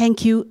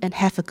 Thank you and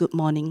have a good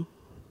morning.